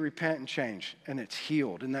to see, repent, and change. And it's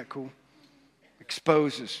healed. Isn't that cool?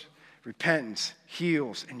 Exposes, repentance,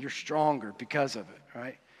 heals, and you're stronger because of it,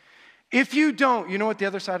 right? If you don't, you know what the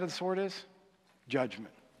other side of the sword is?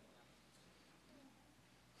 Judgment.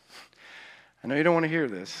 I know you don't want to hear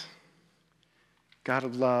this. God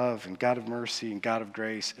of love and God of mercy and God of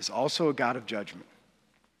grace is also a God of judgment.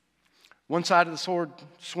 One side of the sword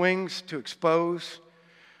swings to expose,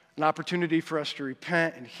 an opportunity for us to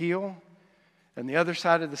repent and heal. And the other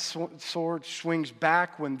side of the sword swings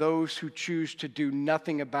back when those who choose to do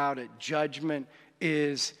nothing about it, judgment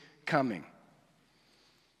is coming.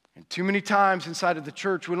 And too many times inside of the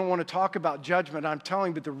church, we don't want to talk about judgment. I'm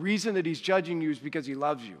telling you, but the reason that he's judging you is because he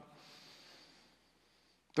loves you.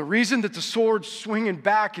 The reason that the sword's swinging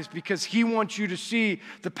back is because he wants you to see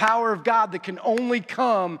the power of God that can only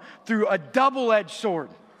come through a double-edged sword,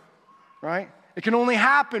 right? It can only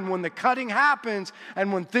happen when the cutting happens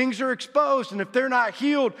and when things are exposed. And if they're not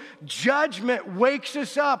healed, judgment wakes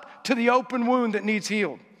us up to the open wound that needs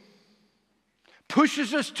healed.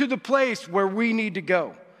 Pushes us to the place where we need to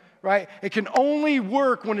go, right? It can only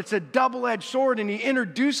work when it's a double-edged sword, and he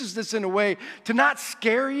introduces this in a way to not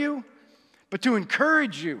scare you, but to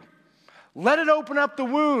encourage you. Let it open up the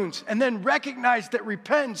wounds and then recognize that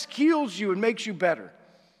repentance heals you and makes you better.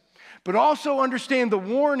 But also understand the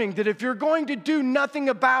warning that if you're going to do nothing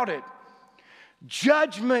about it,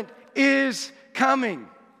 judgment is coming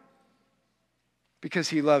because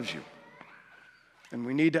he loves you. And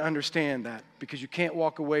we need to understand that because you can't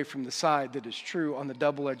walk away from the side that is true on the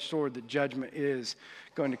double-edged sword that judgment is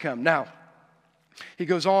going to come. Now, he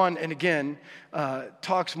goes on and again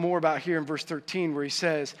talks more about here in verse 13 where he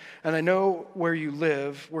says, and I know where you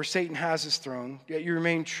live, where Satan has his throne, yet you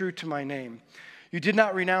remain true to my name. You did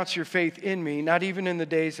not renounce your faith in me, not even in the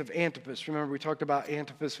days of Antipas. Remember, we talked about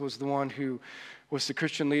Antipas was the one who was the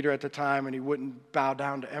Christian leader at the time, and he wouldn't bow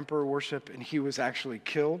down to emperor worship, and he was actually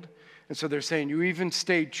killed. And so they're saying you even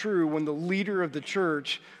stayed true when the leader of the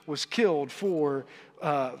church was killed for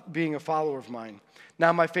being a follower of mine.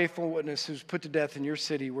 Now my faithful witness who's put to death in your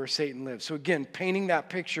city where Satan lives. So again, painting that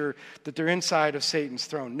picture that they're inside of Satan's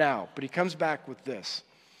throne. Now, but he comes back with this.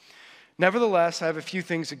 Nevertheless, I have a few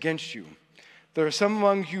things against you. There are some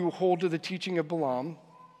among you who hold to the teaching of Balaam,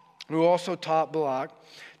 who also taught Balak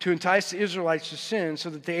to entice the Israelites to sin so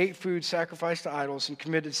that they ate food sacrificed to idols and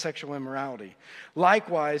committed sexual immorality.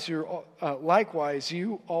 Likewise,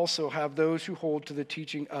 you also have those who hold to the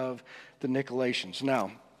teaching of the Nicolaitans.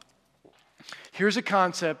 Now, here's a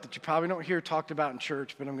concept that you probably don't hear talked about in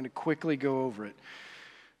church, but I'm going to quickly go over it.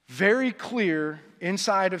 very clear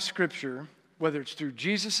inside of Scripture, whether it's through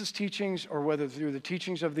Jesus' teachings or whether through the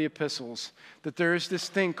teachings of the epistles, that there is this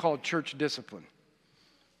thing called church discipline.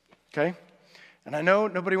 Okay? And I know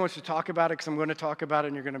nobody wants to talk about it because I'm going to talk about it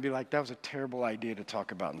and you're going to be like, that was a terrible idea to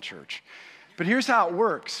talk about in church. But here's how it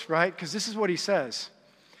works, right? Because this is what he says.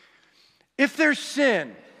 If there's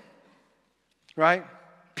sin, right?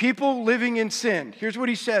 People living in sin. Here's what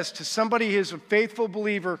he says to somebody who's a faithful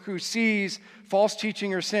believer who sees false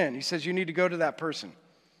teaching or sin. He says you need to go to that person,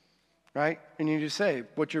 right? And you need to say,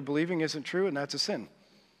 what you're believing isn't true and that's a sin.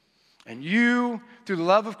 And you, through the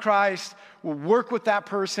love of Christ, will work with that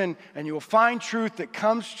person and you will find truth that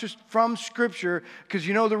comes just from Scripture, because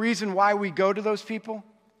you know the reason why we go to those people?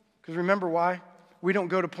 Because remember why? We don't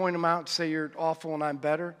go to point them out and say you're awful and I'm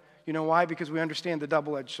better. You know why? Because we understand the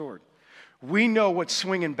double-edged sword. We know what's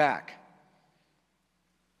swinging back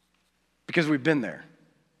because we've been there,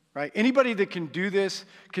 right? Anybody that can do this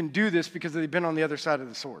because they've been on the other side of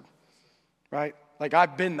the sword, right? Like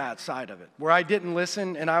I've been that side of it, where I didn't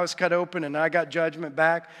listen and I was cut open and I got judgment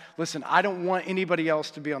back. Listen, I don't want anybody else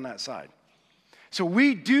to be on that side. So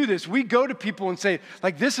we do this. We go to people and say,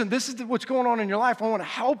 like, this is what's going on in your life. I want to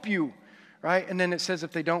help you, right? And then it says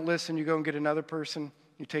if they don't listen, you go and get another person.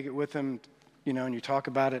 You take it with them, and you talk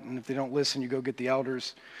about it. And if they don't listen, you go get the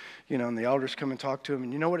elders, and the elders come and talk to them.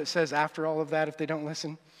 And you know what it says after all of that if they don't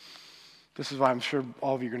listen? This is why I'm sure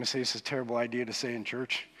all of you are going to say this is a terrible idea to say in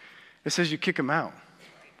church. It says you kick them out.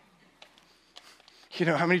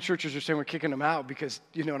 How many churches are saying we're kicking them out because,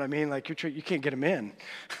 you know what I mean? Like, you can't get them in.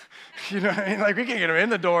 You know what I mean? Like, we can't get them in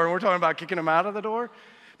the door, and we're talking about kicking them out of the door.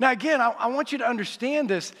 Now, again, I want you to understand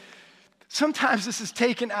this. Sometimes this is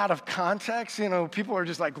taken out of context. People are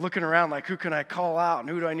just like looking around like, who can I call out and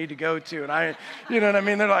who do I need to go to? And you know what I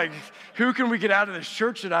mean? They're like, who can we get out of this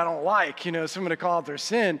church that I don't like? Someone to call out their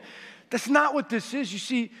sin. That's not what this is. You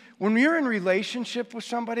see, when you're in relationship with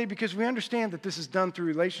somebody, because we understand that this is done through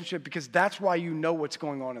relationship, because that's why you know what's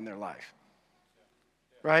going on in their life,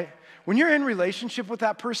 right? When you're in relationship with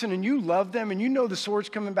that person and you love them and you know the sword's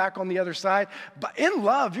coming back on the other side, but in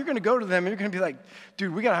love, you're going to go to them and you're going to be like,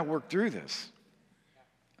 dude, we got to work through this,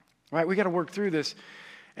 right? We got to work through this.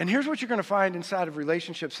 And here's what you're going to find inside of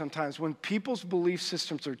relationships sometimes. When people's belief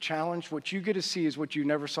systems are challenged, what you get to see is what you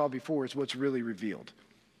never saw before is what's really revealed.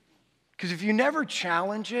 Because if you never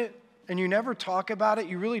challenge it and you never talk about it,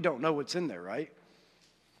 you really don't know what's in there, right?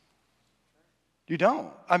 You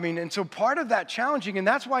don't. And so part of that challenging, and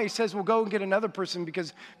that's why he says, well, go and get another person,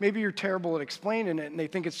 because maybe you're terrible at explaining it and they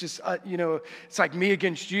think it's just, it's like me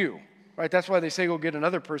against you, right? That's why they say go get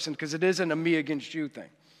another person, because it isn't a me against you thing.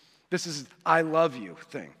 This is I love you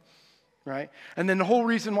thing, right? And then the whole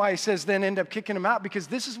reason why he says then end up kicking him out, because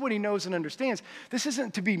this is what he knows and understands. This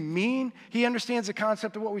isn't to be mean. He understands the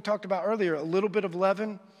concept of what we talked about earlier, a little bit of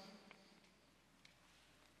leaven.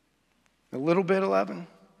 A little bit of leaven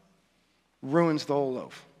ruins the whole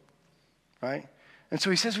loaf, right? And so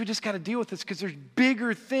he says we just got to deal with this because there's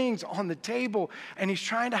bigger things on the table. And he's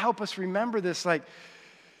trying to help us remember this. Like,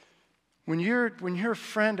 when you're a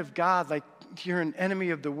friend of God, like, you're an enemy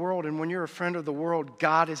of the world. And when you're a friend of the world,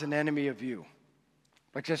 God is an enemy of you.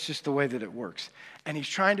 Like, that's just the way that it works. And he's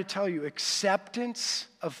trying to tell you acceptance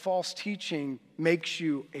of false teaching makes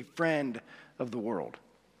you a friend of the world,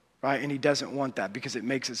 right? And he doesn't want that because it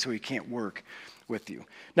makes it so he can't work with you.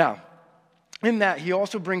 Now, in that, he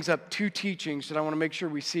also brings up two teachings that I want to make sure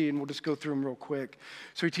we see, and we'll just go through them real quick.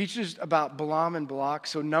 So he teaches about Balaam and Balak.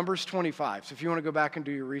 So Numbers 25. So if you want to go back and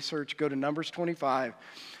do your research, go to Numbers 25.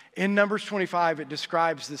 In Numbers 25, it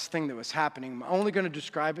describes this thing that was happening. I'm only going to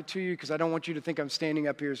describe it to you because I don't want you to think I'm standing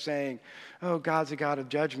up here saying, oh, God's a God of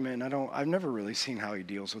judgment. I've never really seen how he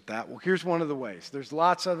deals with that. Well, here's one of the ways. There's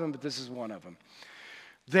lots of them, but this is one of them.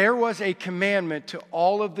 There was a commandment to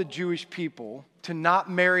all of the Jewish people to not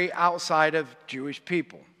marry outside of Jewish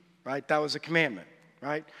people, right? That was a commandment,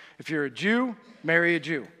 right? If you're a Jew, marry a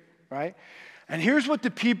Jew, right? And here's what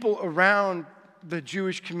the people around the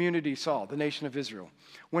Jewish community saw, the nation of Israel.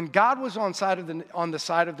 When God was on the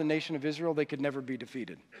side of the nation of Israel, they could never be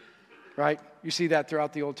defeated, right? You see that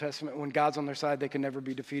throughout the Old Testament. When God's on their side, they can never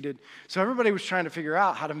be defeated. So everybody was trying to figure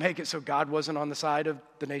out how to make it so God wasn't on the side of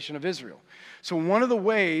the nation of Israel. So one of the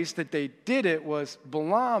ways that they did it was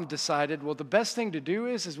Balaam decided, well, the best thing to do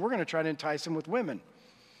is we're going to try to entice them with women,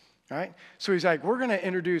 right? So he's like, we're going to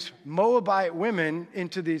introduce Moabite women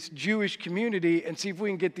into this Jewish community and see if we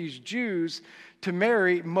can get these Jews to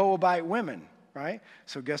marry Moabite women, right?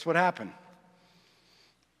 So guess what happened?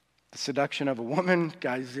 The seduction of a woman.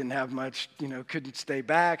 Guys didn't have much, couldn't stay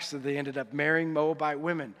back, so they ended up marrying Moabite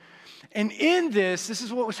women. And in this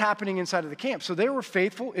is what was happening inside of the camp. So they were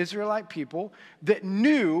faithful Israelite people that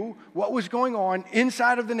knew what was going on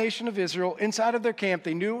inside of the nation of Israel, inside of their camp.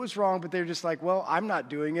 They knew it was wrong, but they were just like, well, I'm not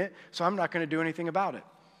doing it, so I'm not going to do anything about it.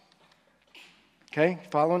 Okay,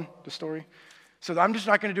 following the story? So I'm just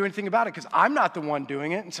not going to do anything about it because I'm not the one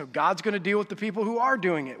doing it, and so God's going to deal with the people who are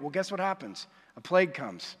doing it. Well, guess what happens? A plague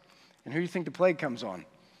comes. And who do you think the plague comes on?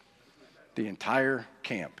 The entire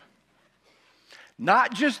camp.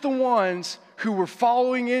 Not just the ones who were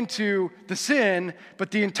following into the sin,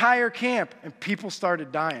 but the entire camp. And people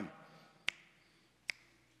started dying.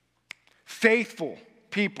 Faithful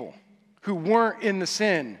people who weren't in the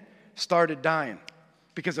sin started dying.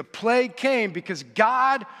 Because a plague came, because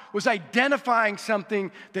God was identifying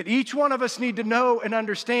something that each one of us need to know and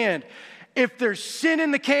understand. If there's sin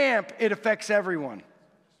in the camp, it affects everyone.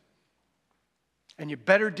 And you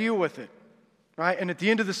better deal with it. Right? And at the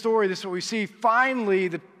end of the story, this is what we see. Finally,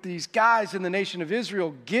 these guys in the nation of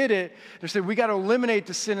Israel get it. They said, we got to eliminate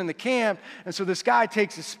the sin in the camp. And so this guy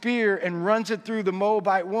takes a spear and runs it through the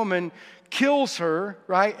Moabite woman, kills her,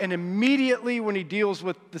 right? And immediately when he deals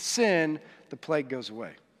with the sin, the plague goes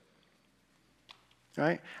away.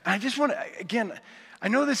 Right? And I just want to, again, I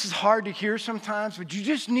know this is hard to hear sometimes, but you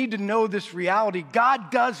just need to know this reality. God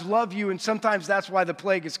does love you, and sometimes that's why the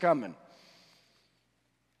plague is coming.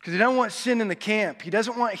 Because he doesn't want sin in the camp. He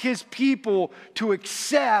doesn't want his people to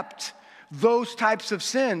accept those types of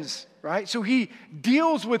sins, right? So he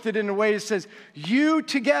deals with it in a way that says, you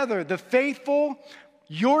together, the faithful,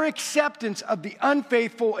 your acceptance of the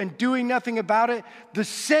unfaithful and doing nothing about it, the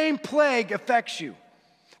same plague affects you.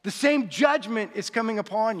 The same judgment is coming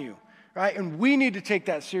upon you, right? And we need to take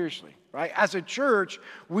that seriously, right? As a church,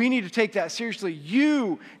 we need to take that seriously.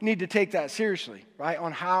 You need to take that seriously, right?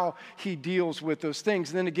 On how he deals with those things.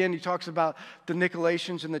 And then again, he talks about the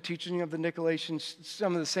Nicolaitans and the teaching of the Nicolaitans,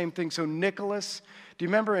 some of the same things. So Nicholas, do you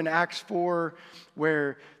remember in Acts 4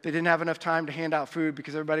 where they didn't have enough time to hand out food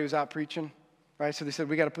because everybody was out preaching? Right? So they said,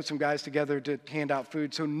 we got to put some guys together to hand out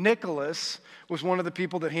food. So Nicholas was one of the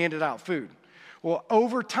people that handed out food. Well,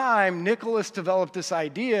 over time, Nicholas developed this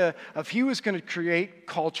idea of he was going to create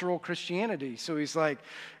cultural Christianity. So he's like,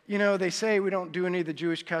 you know, they say we don't do any of the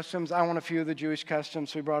Jewish customs. I want a few of the Jewish customs.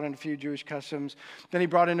 So he brought in a few Jewish customs. Then he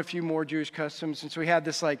brought in a few more Jewish customs. And so he had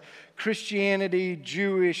this like Christianity,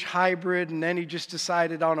 Jewish hybrid. And then he just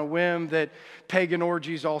decided on a whim that pagan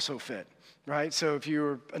orgies also fit. Right? So if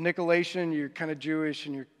you're a Nicolaitan, you're kind of Jewish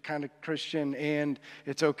and you're kind of Christian, and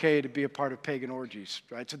it's okay to be a part of pagan orgies,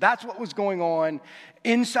 right? So that's what was going on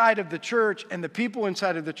inside of the church, and the people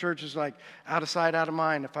inside of the church is like, out of sight, out of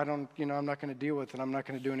mind. If I don't, I'm not going to deal with it. I'm not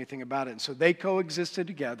going to do anything about it. And so they coexisted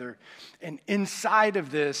together, and inside of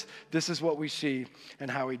this is what we see and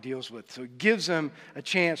how he deals with. So it gives them a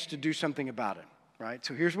chance to do something about it. Right?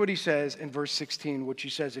 So here's what he says in verse 16, which he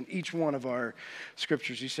says in each one of our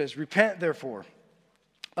scriptures. He says, repent therefore,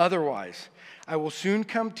 otherwise I will soon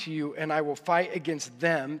come to you and I will fight against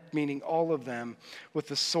them, meaning all of them, with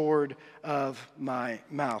the sword of my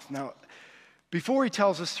mouth. Now, before he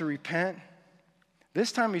tells us to repent,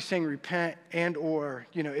 this time he's saying repent and or,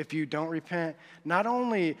 if you don't repent, not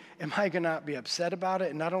only am I going to not be upset about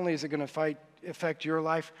it, and not only is it going to affect your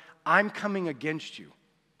life, I'm coming against you.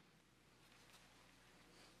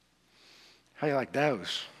 How do you like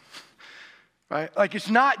those? Right? Like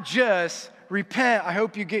it's not just repent, I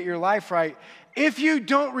hope you get your life right. If you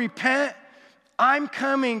don't repent, I'm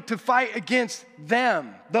coming to fight against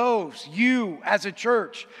them, those, you as a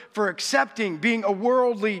church, for accepting being a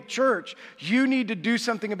worldly church. You need to do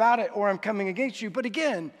something about it or I'm coming against you. But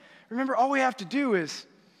again, remember, all we have to do is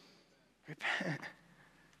repent.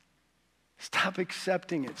 Stop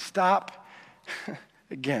accepting it. Stop,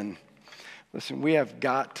 again, listen, we have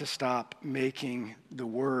got to stop making the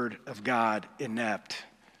Word of God inept.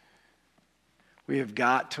 We have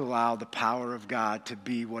got to allow the power of God to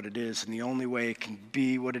be what it is. And the only way it can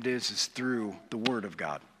be what it is through the Word of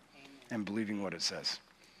God and believing what it says.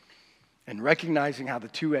 And recognizing how the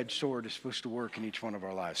two-edged sword is supposed to work in each one of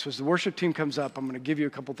our lives. So as the worship team comes up, I'm going to give you a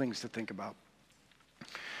couple things to think about.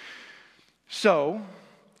 So,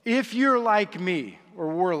 if you're like me, or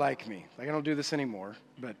were like me, like I don't do this anymore,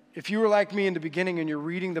 but if you were like me in the beginning and you're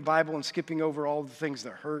reading the Bible and skipping over all the things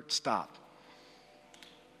that hurt, stop.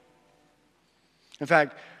 In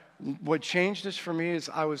fact, what changed this for me is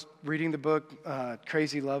I was reading the book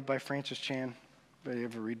Crazy Love by Francis Chan. Anybody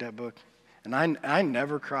ever read that book? And I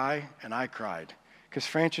never cry, and I cried. Because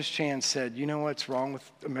Francis Chan said, you know what's wrong with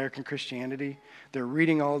American Christianity? They're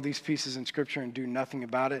reading all of these pieces in Scripture and do nothing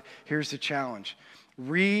about it. Here's the challenge.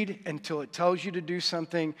 Read until it tells you to do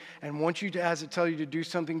something, and once it tell you to do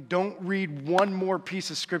something, don't read one more piece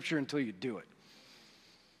of scripture until you do it.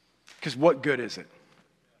 Because what good is it?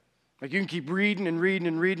 Like, you can keep reading and reading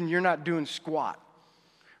and reading, you're not doing squat.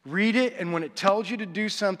 Read it, and when it tells you to do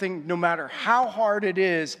something, no matter how hard it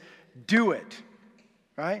is, do it,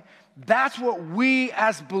 right? That's what we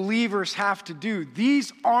as believers have to do.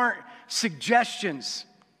 These aren't suggestions.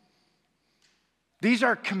 These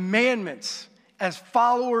are commandments as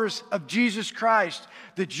followers of Jesus Christ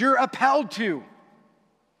that you're upheld to.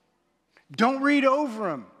 Don't read over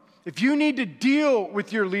them. If you need to deal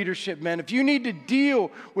with your leadership, men, if you need to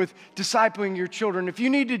deal with discipling your children, if you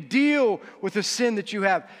need to deal with a sin that you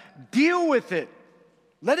have, deal with it.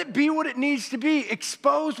 Let it be what it needs to be.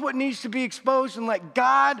 Expose what needs to be exposed and let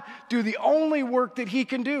God do the only work that he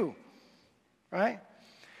can do, right?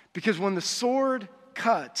 Because when the sword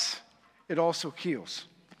cuts, it also heals,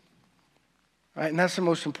 right? And that's the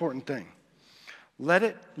most important thing. Let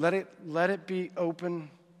it be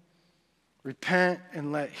open. Repent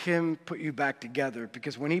and let him put you back together,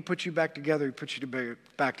 because when he puts you back together, he puts you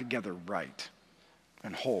back together right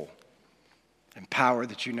and whole and power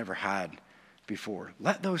that you never had before.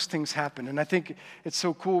 Let those things happen. And I think it's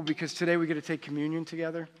so cool because today we get to take communion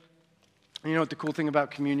together. And you know what the cool thing about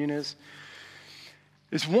communion is?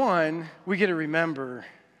 Is one, we get to remember,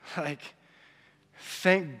 like,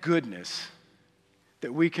 thank goodness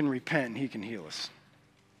that we can repent and he can heal us.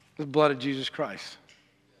 The blood of Jesus Christ.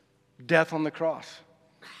 Death on the cross,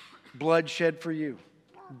 blood shed for you,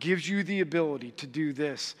 gives you the ability to do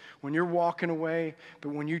this when you're walking away, but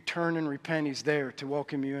when you turn and repent, he's there to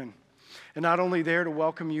welcome you in. And not only there to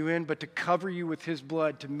welcome you in, but to cover you with his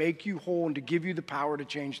blood, to make you whole and to give you the power to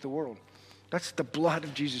change the world. That's the blood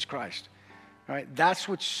of Jesus Christ, right? That's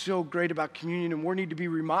what's so great about communion, and we need to be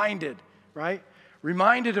reminded, right?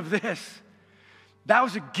 Reminded of this. That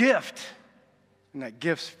was a gift, and that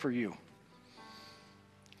gift's for you.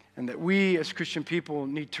 And that we as Christian people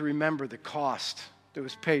need to remember the cost that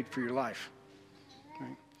was paid for your life.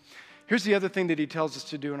 Right? Here's the other thing that he tells us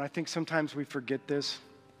to do, and I think sometimes we forget this.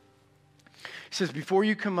 He says, before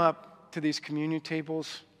you come up to these communion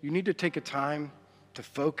tables, you need to take a time to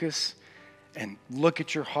focus and look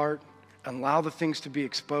at your heart and allow the things to be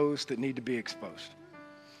exposed that need to be exposed.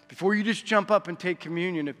 Before you just jump up and take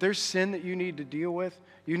communion, if there's sin that you need to deal with,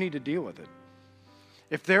 you need to deal with it.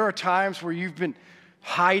 If there are times where you've been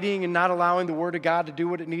hiding and not allowing the Word of God to do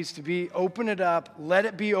what it needs to be, open it up, let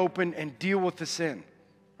it be open, and deal with the sin,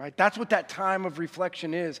 right? That's what that time of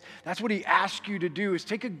reflection is. That's what he asks you to do, is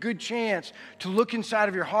take a good chance to look inside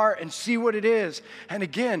of your heart and see what it is. And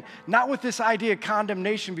again, not with this idea of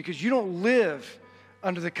condemnation, because you don't live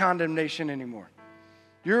under the condemnation anymore.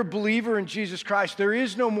 You're a believer in Jesus Christ. There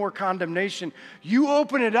is no more condemnation. You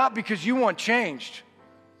open it up because you want changed.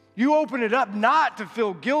 You open it up not to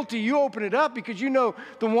feel guilty. You open it up because you know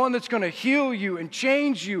the one that's going to heal you and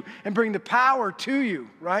change you and bring the power to you,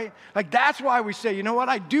 right? Like, that's why we say, you know what?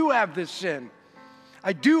 I do have this sin.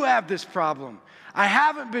 I do have this problem. I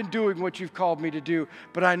haven't been doing what you've called me to do,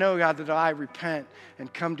 but I know, God, that I repent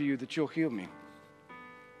and come to you, that you'll heal me,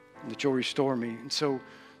 and that you'll restore me. And so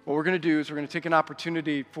what we're going to do is we're going to take an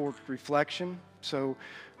opportunity for reflection. So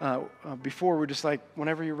before, we're just like,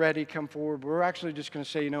 whenever you're ready, come forward. We're actually just going to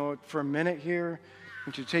say, you know what, for a minute here, I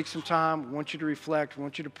want you to take some time. We want you to reflect. We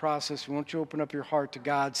want you to process. We want you to open up your heart to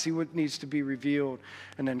God, see what needs to be revealed.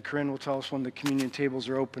 And then Corinne will tell us when the communion tables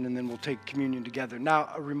are open, and then we'll take communion together. Now,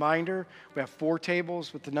 a reminder, we have 4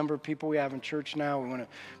 tables with the number of people we have in church now. We want to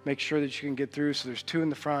make sure that you can get through. So there's 2 in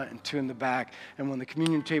the front and 2 in the back. And when the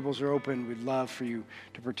communion tables are open, we'd love for you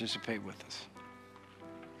to participate with us.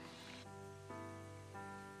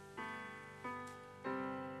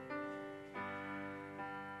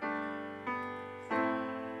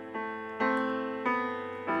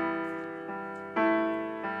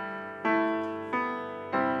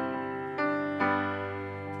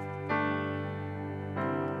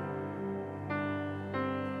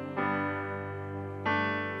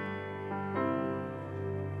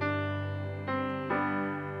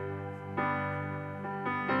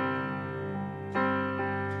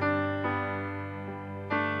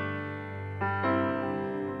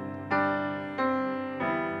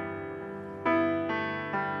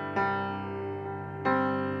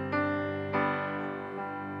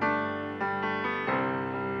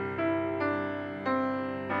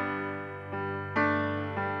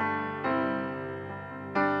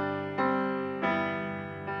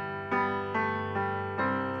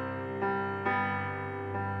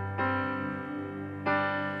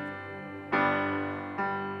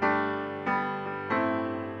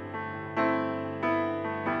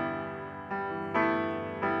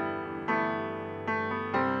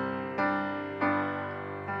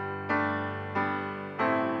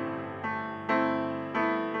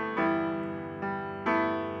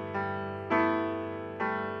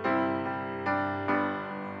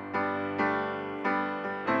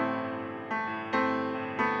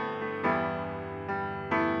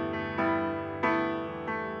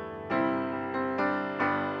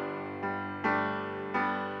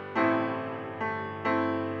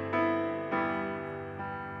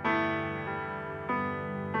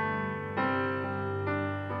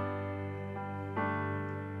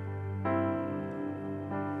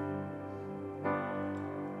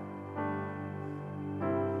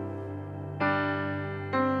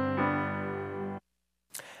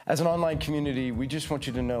 As an online community, we just want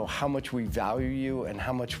you to know how much we value you and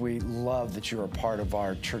how much we love that you're a part of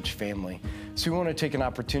our church family. So we want to take an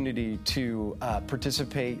opportunity to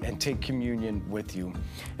participate and take communion with you.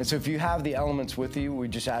 And so if you have the elements with you, we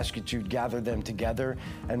just ask that you gather them together,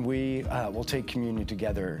 and we will take communion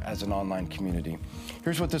together as an online community.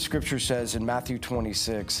 Here's what the scripture says in Matthew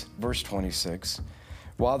 26, verse 26.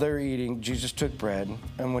 While they were eating, Jesus took bread,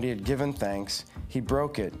 and when he had given thanks, he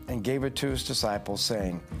broke it and gave it to his disciples,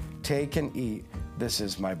 saying, "Take and eat, this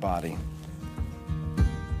is my body."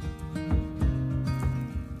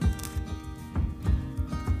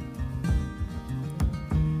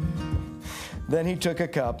 Then he took a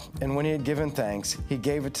cup, and when he had given thanks, he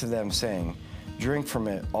gave it to them, saying, "Drink from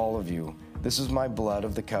it, all of you. This is my blood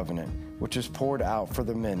of the covenant, which is poured out for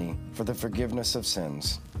the many for the forgiveness of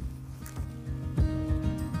sins."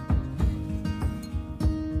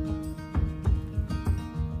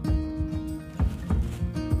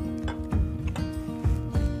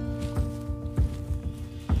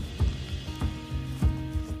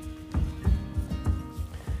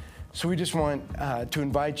 So we just want to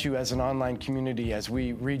invite you as an online community as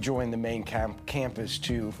we rejoin the main campus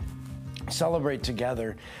to celebrate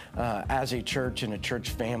together as a church and a church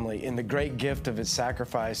family in the great gift of his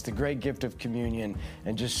sacrifice, the great gift of communion,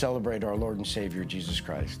 and just celebrate our Lord and Savior, Jesus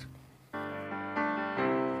Christ.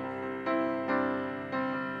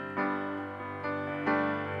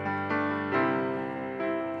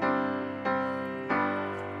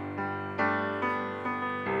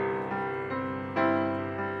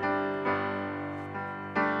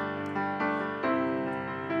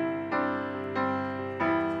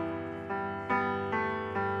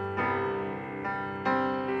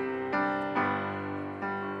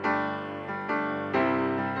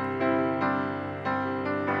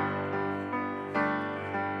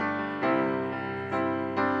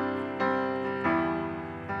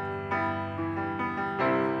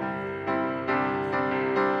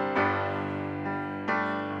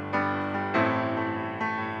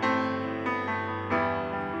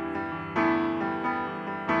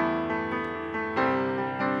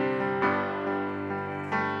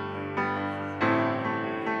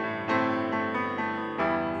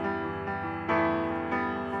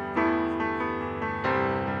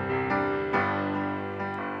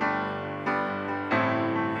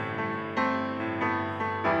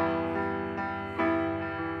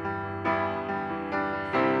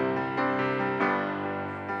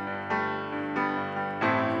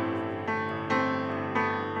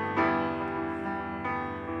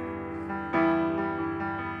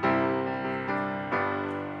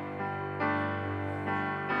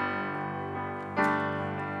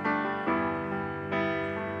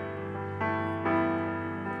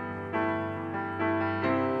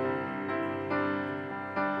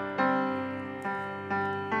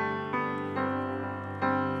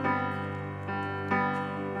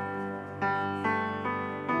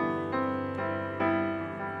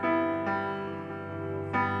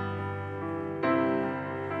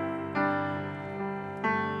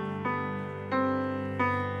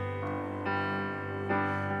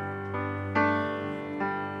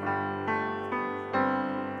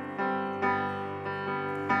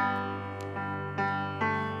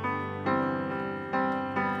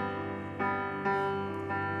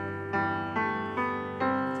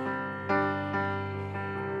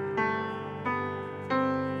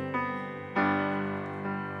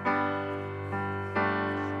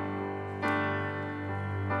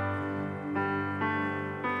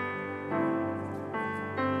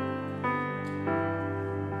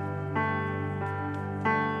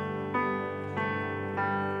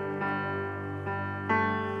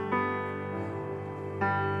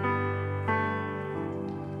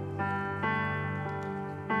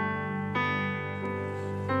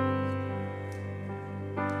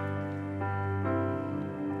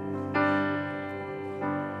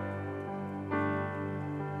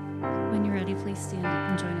 When you're ready, please stand up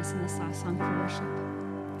and join us in this last song for worship.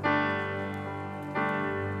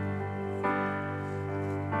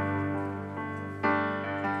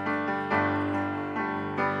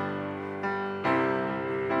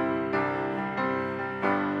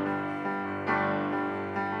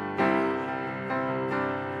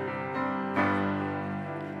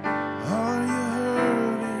 Are you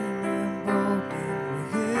hurting and broken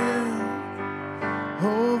within?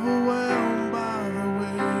 Overwhelmed by the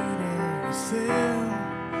weight of your sin?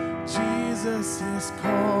 Jesus is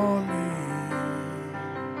calling.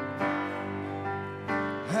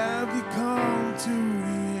 Have you come to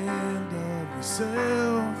the end of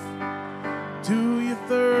yourself? Do you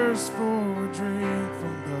thirst for a drink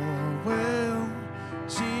from the well?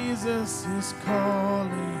 Jesus Jesus is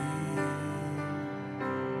calling.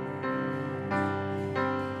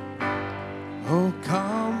 Oh,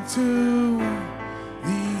 come to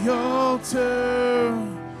the altar.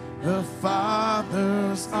 The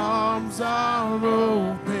Father's arms are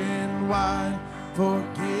open wide.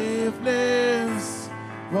 Forgiveness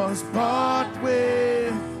was bought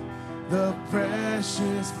with the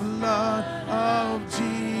precious blood of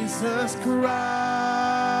Jesus Christ.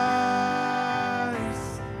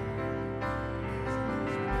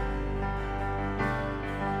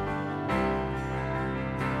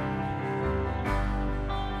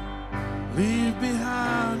 Leave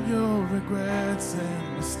behind your regrets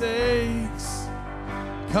and mistakes.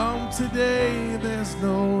 Come today, there's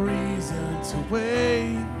no reason to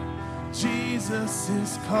wait. Jesus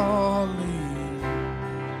is calling.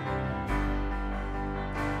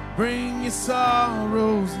 Bring your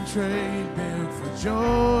sorrows and trade them for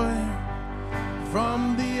joy.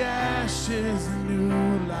 From the ashes, a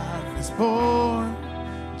new life is born.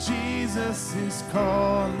 Jesus is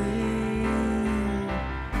calling.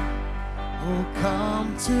 Oh,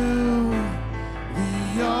 come to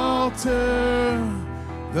the altar.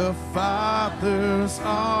 The Father's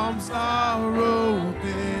arms are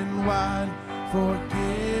open wide.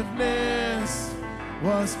 Forgiveness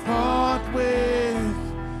was bought with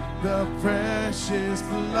the precious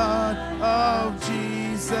blood of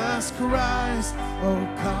Jesus Christ. Oh,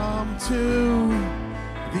 come to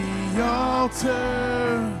the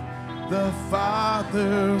altar. The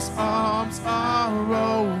Father's arms are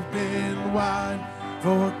open wide.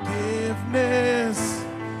 Forgiveness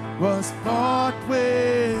was bought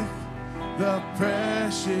with the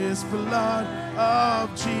precious blood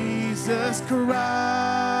of Jesus Christ.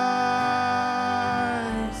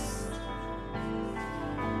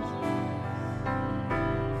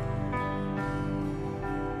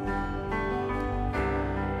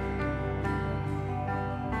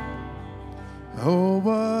 Oh,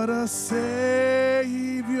 what a Savior.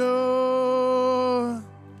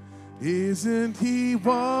 Isn't he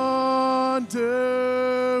wonderful?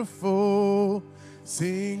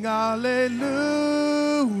 Sing hallelujah.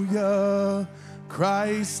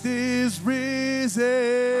 Christ is risen.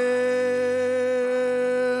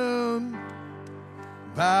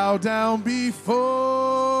 Bow down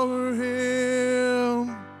before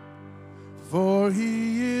him, for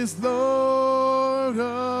he is Lord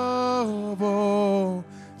of all.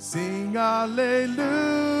 Sing hallelujah.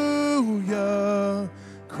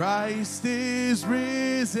 Christ is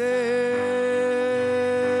risen.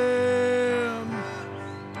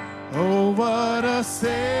 Oh, what a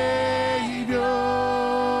Savior.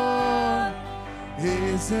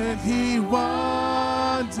 Isn't he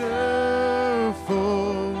wonderful?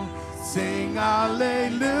 Sing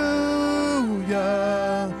hallelujah.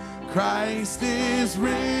 Christ is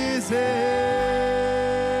risen.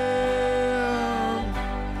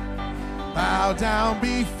 Bow down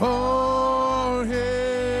before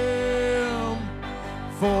him,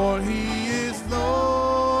 for he is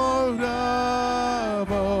Lord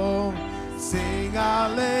of all. Sing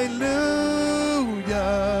hallelujah.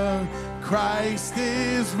 Christ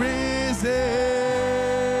is risen.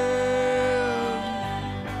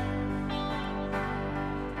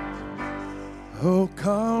 Oh,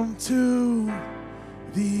 come to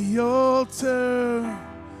the altar.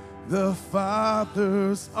 The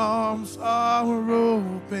Father's arms are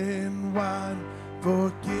open wide.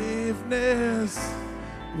 Forgiveness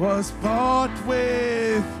was bought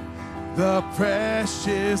with the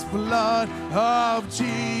precious blood of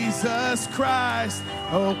Jesus Christ.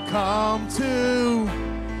 Oh, come to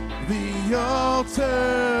the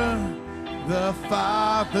altar. The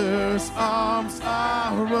Father's arms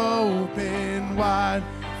are open wide.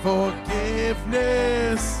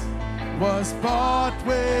 Forgiveness was bought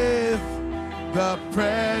with the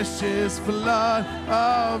precious blood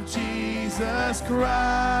of Jesus Christ.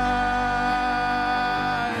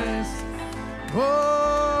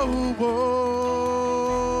 Oh, oh.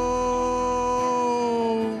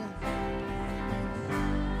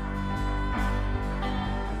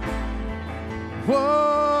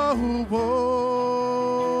 Whoa, whoa.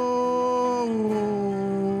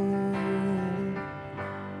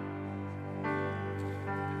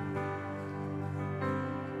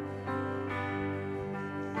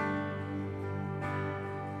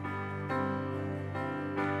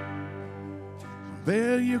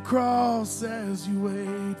 Bear your cross as you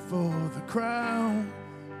wait for the crown.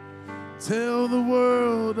 Tell the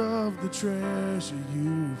world of the treasure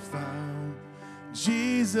you found.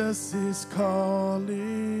 Jesus is calling.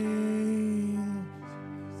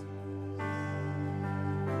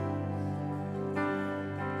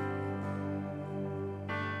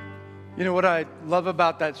 You know what I love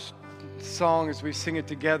about that song as we sing it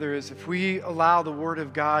together is if we allow the Word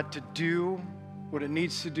of God to do what it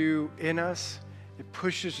needs to do in us, it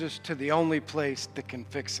pushes us to the only place that can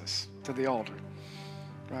fix us, to the altar,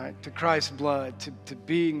 right? To Christ's blood, to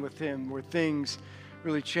being with Him where things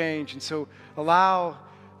really change. And so allow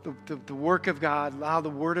the work of God, allow the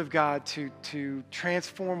Word of God to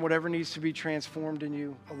transform whatever needs to be transformed in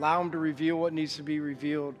you. Allow Him to reveal what needs to be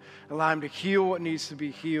revealed. Allow Him to heal what needs to be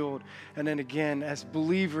healed. And then again, as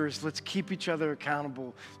believers, let's keep each other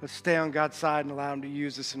accountable. Let's stay on God's side and allow Him to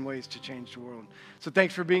use us in ways to change the world. So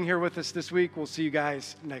thanks for being here with us this week. We'll see you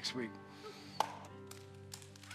guys next week.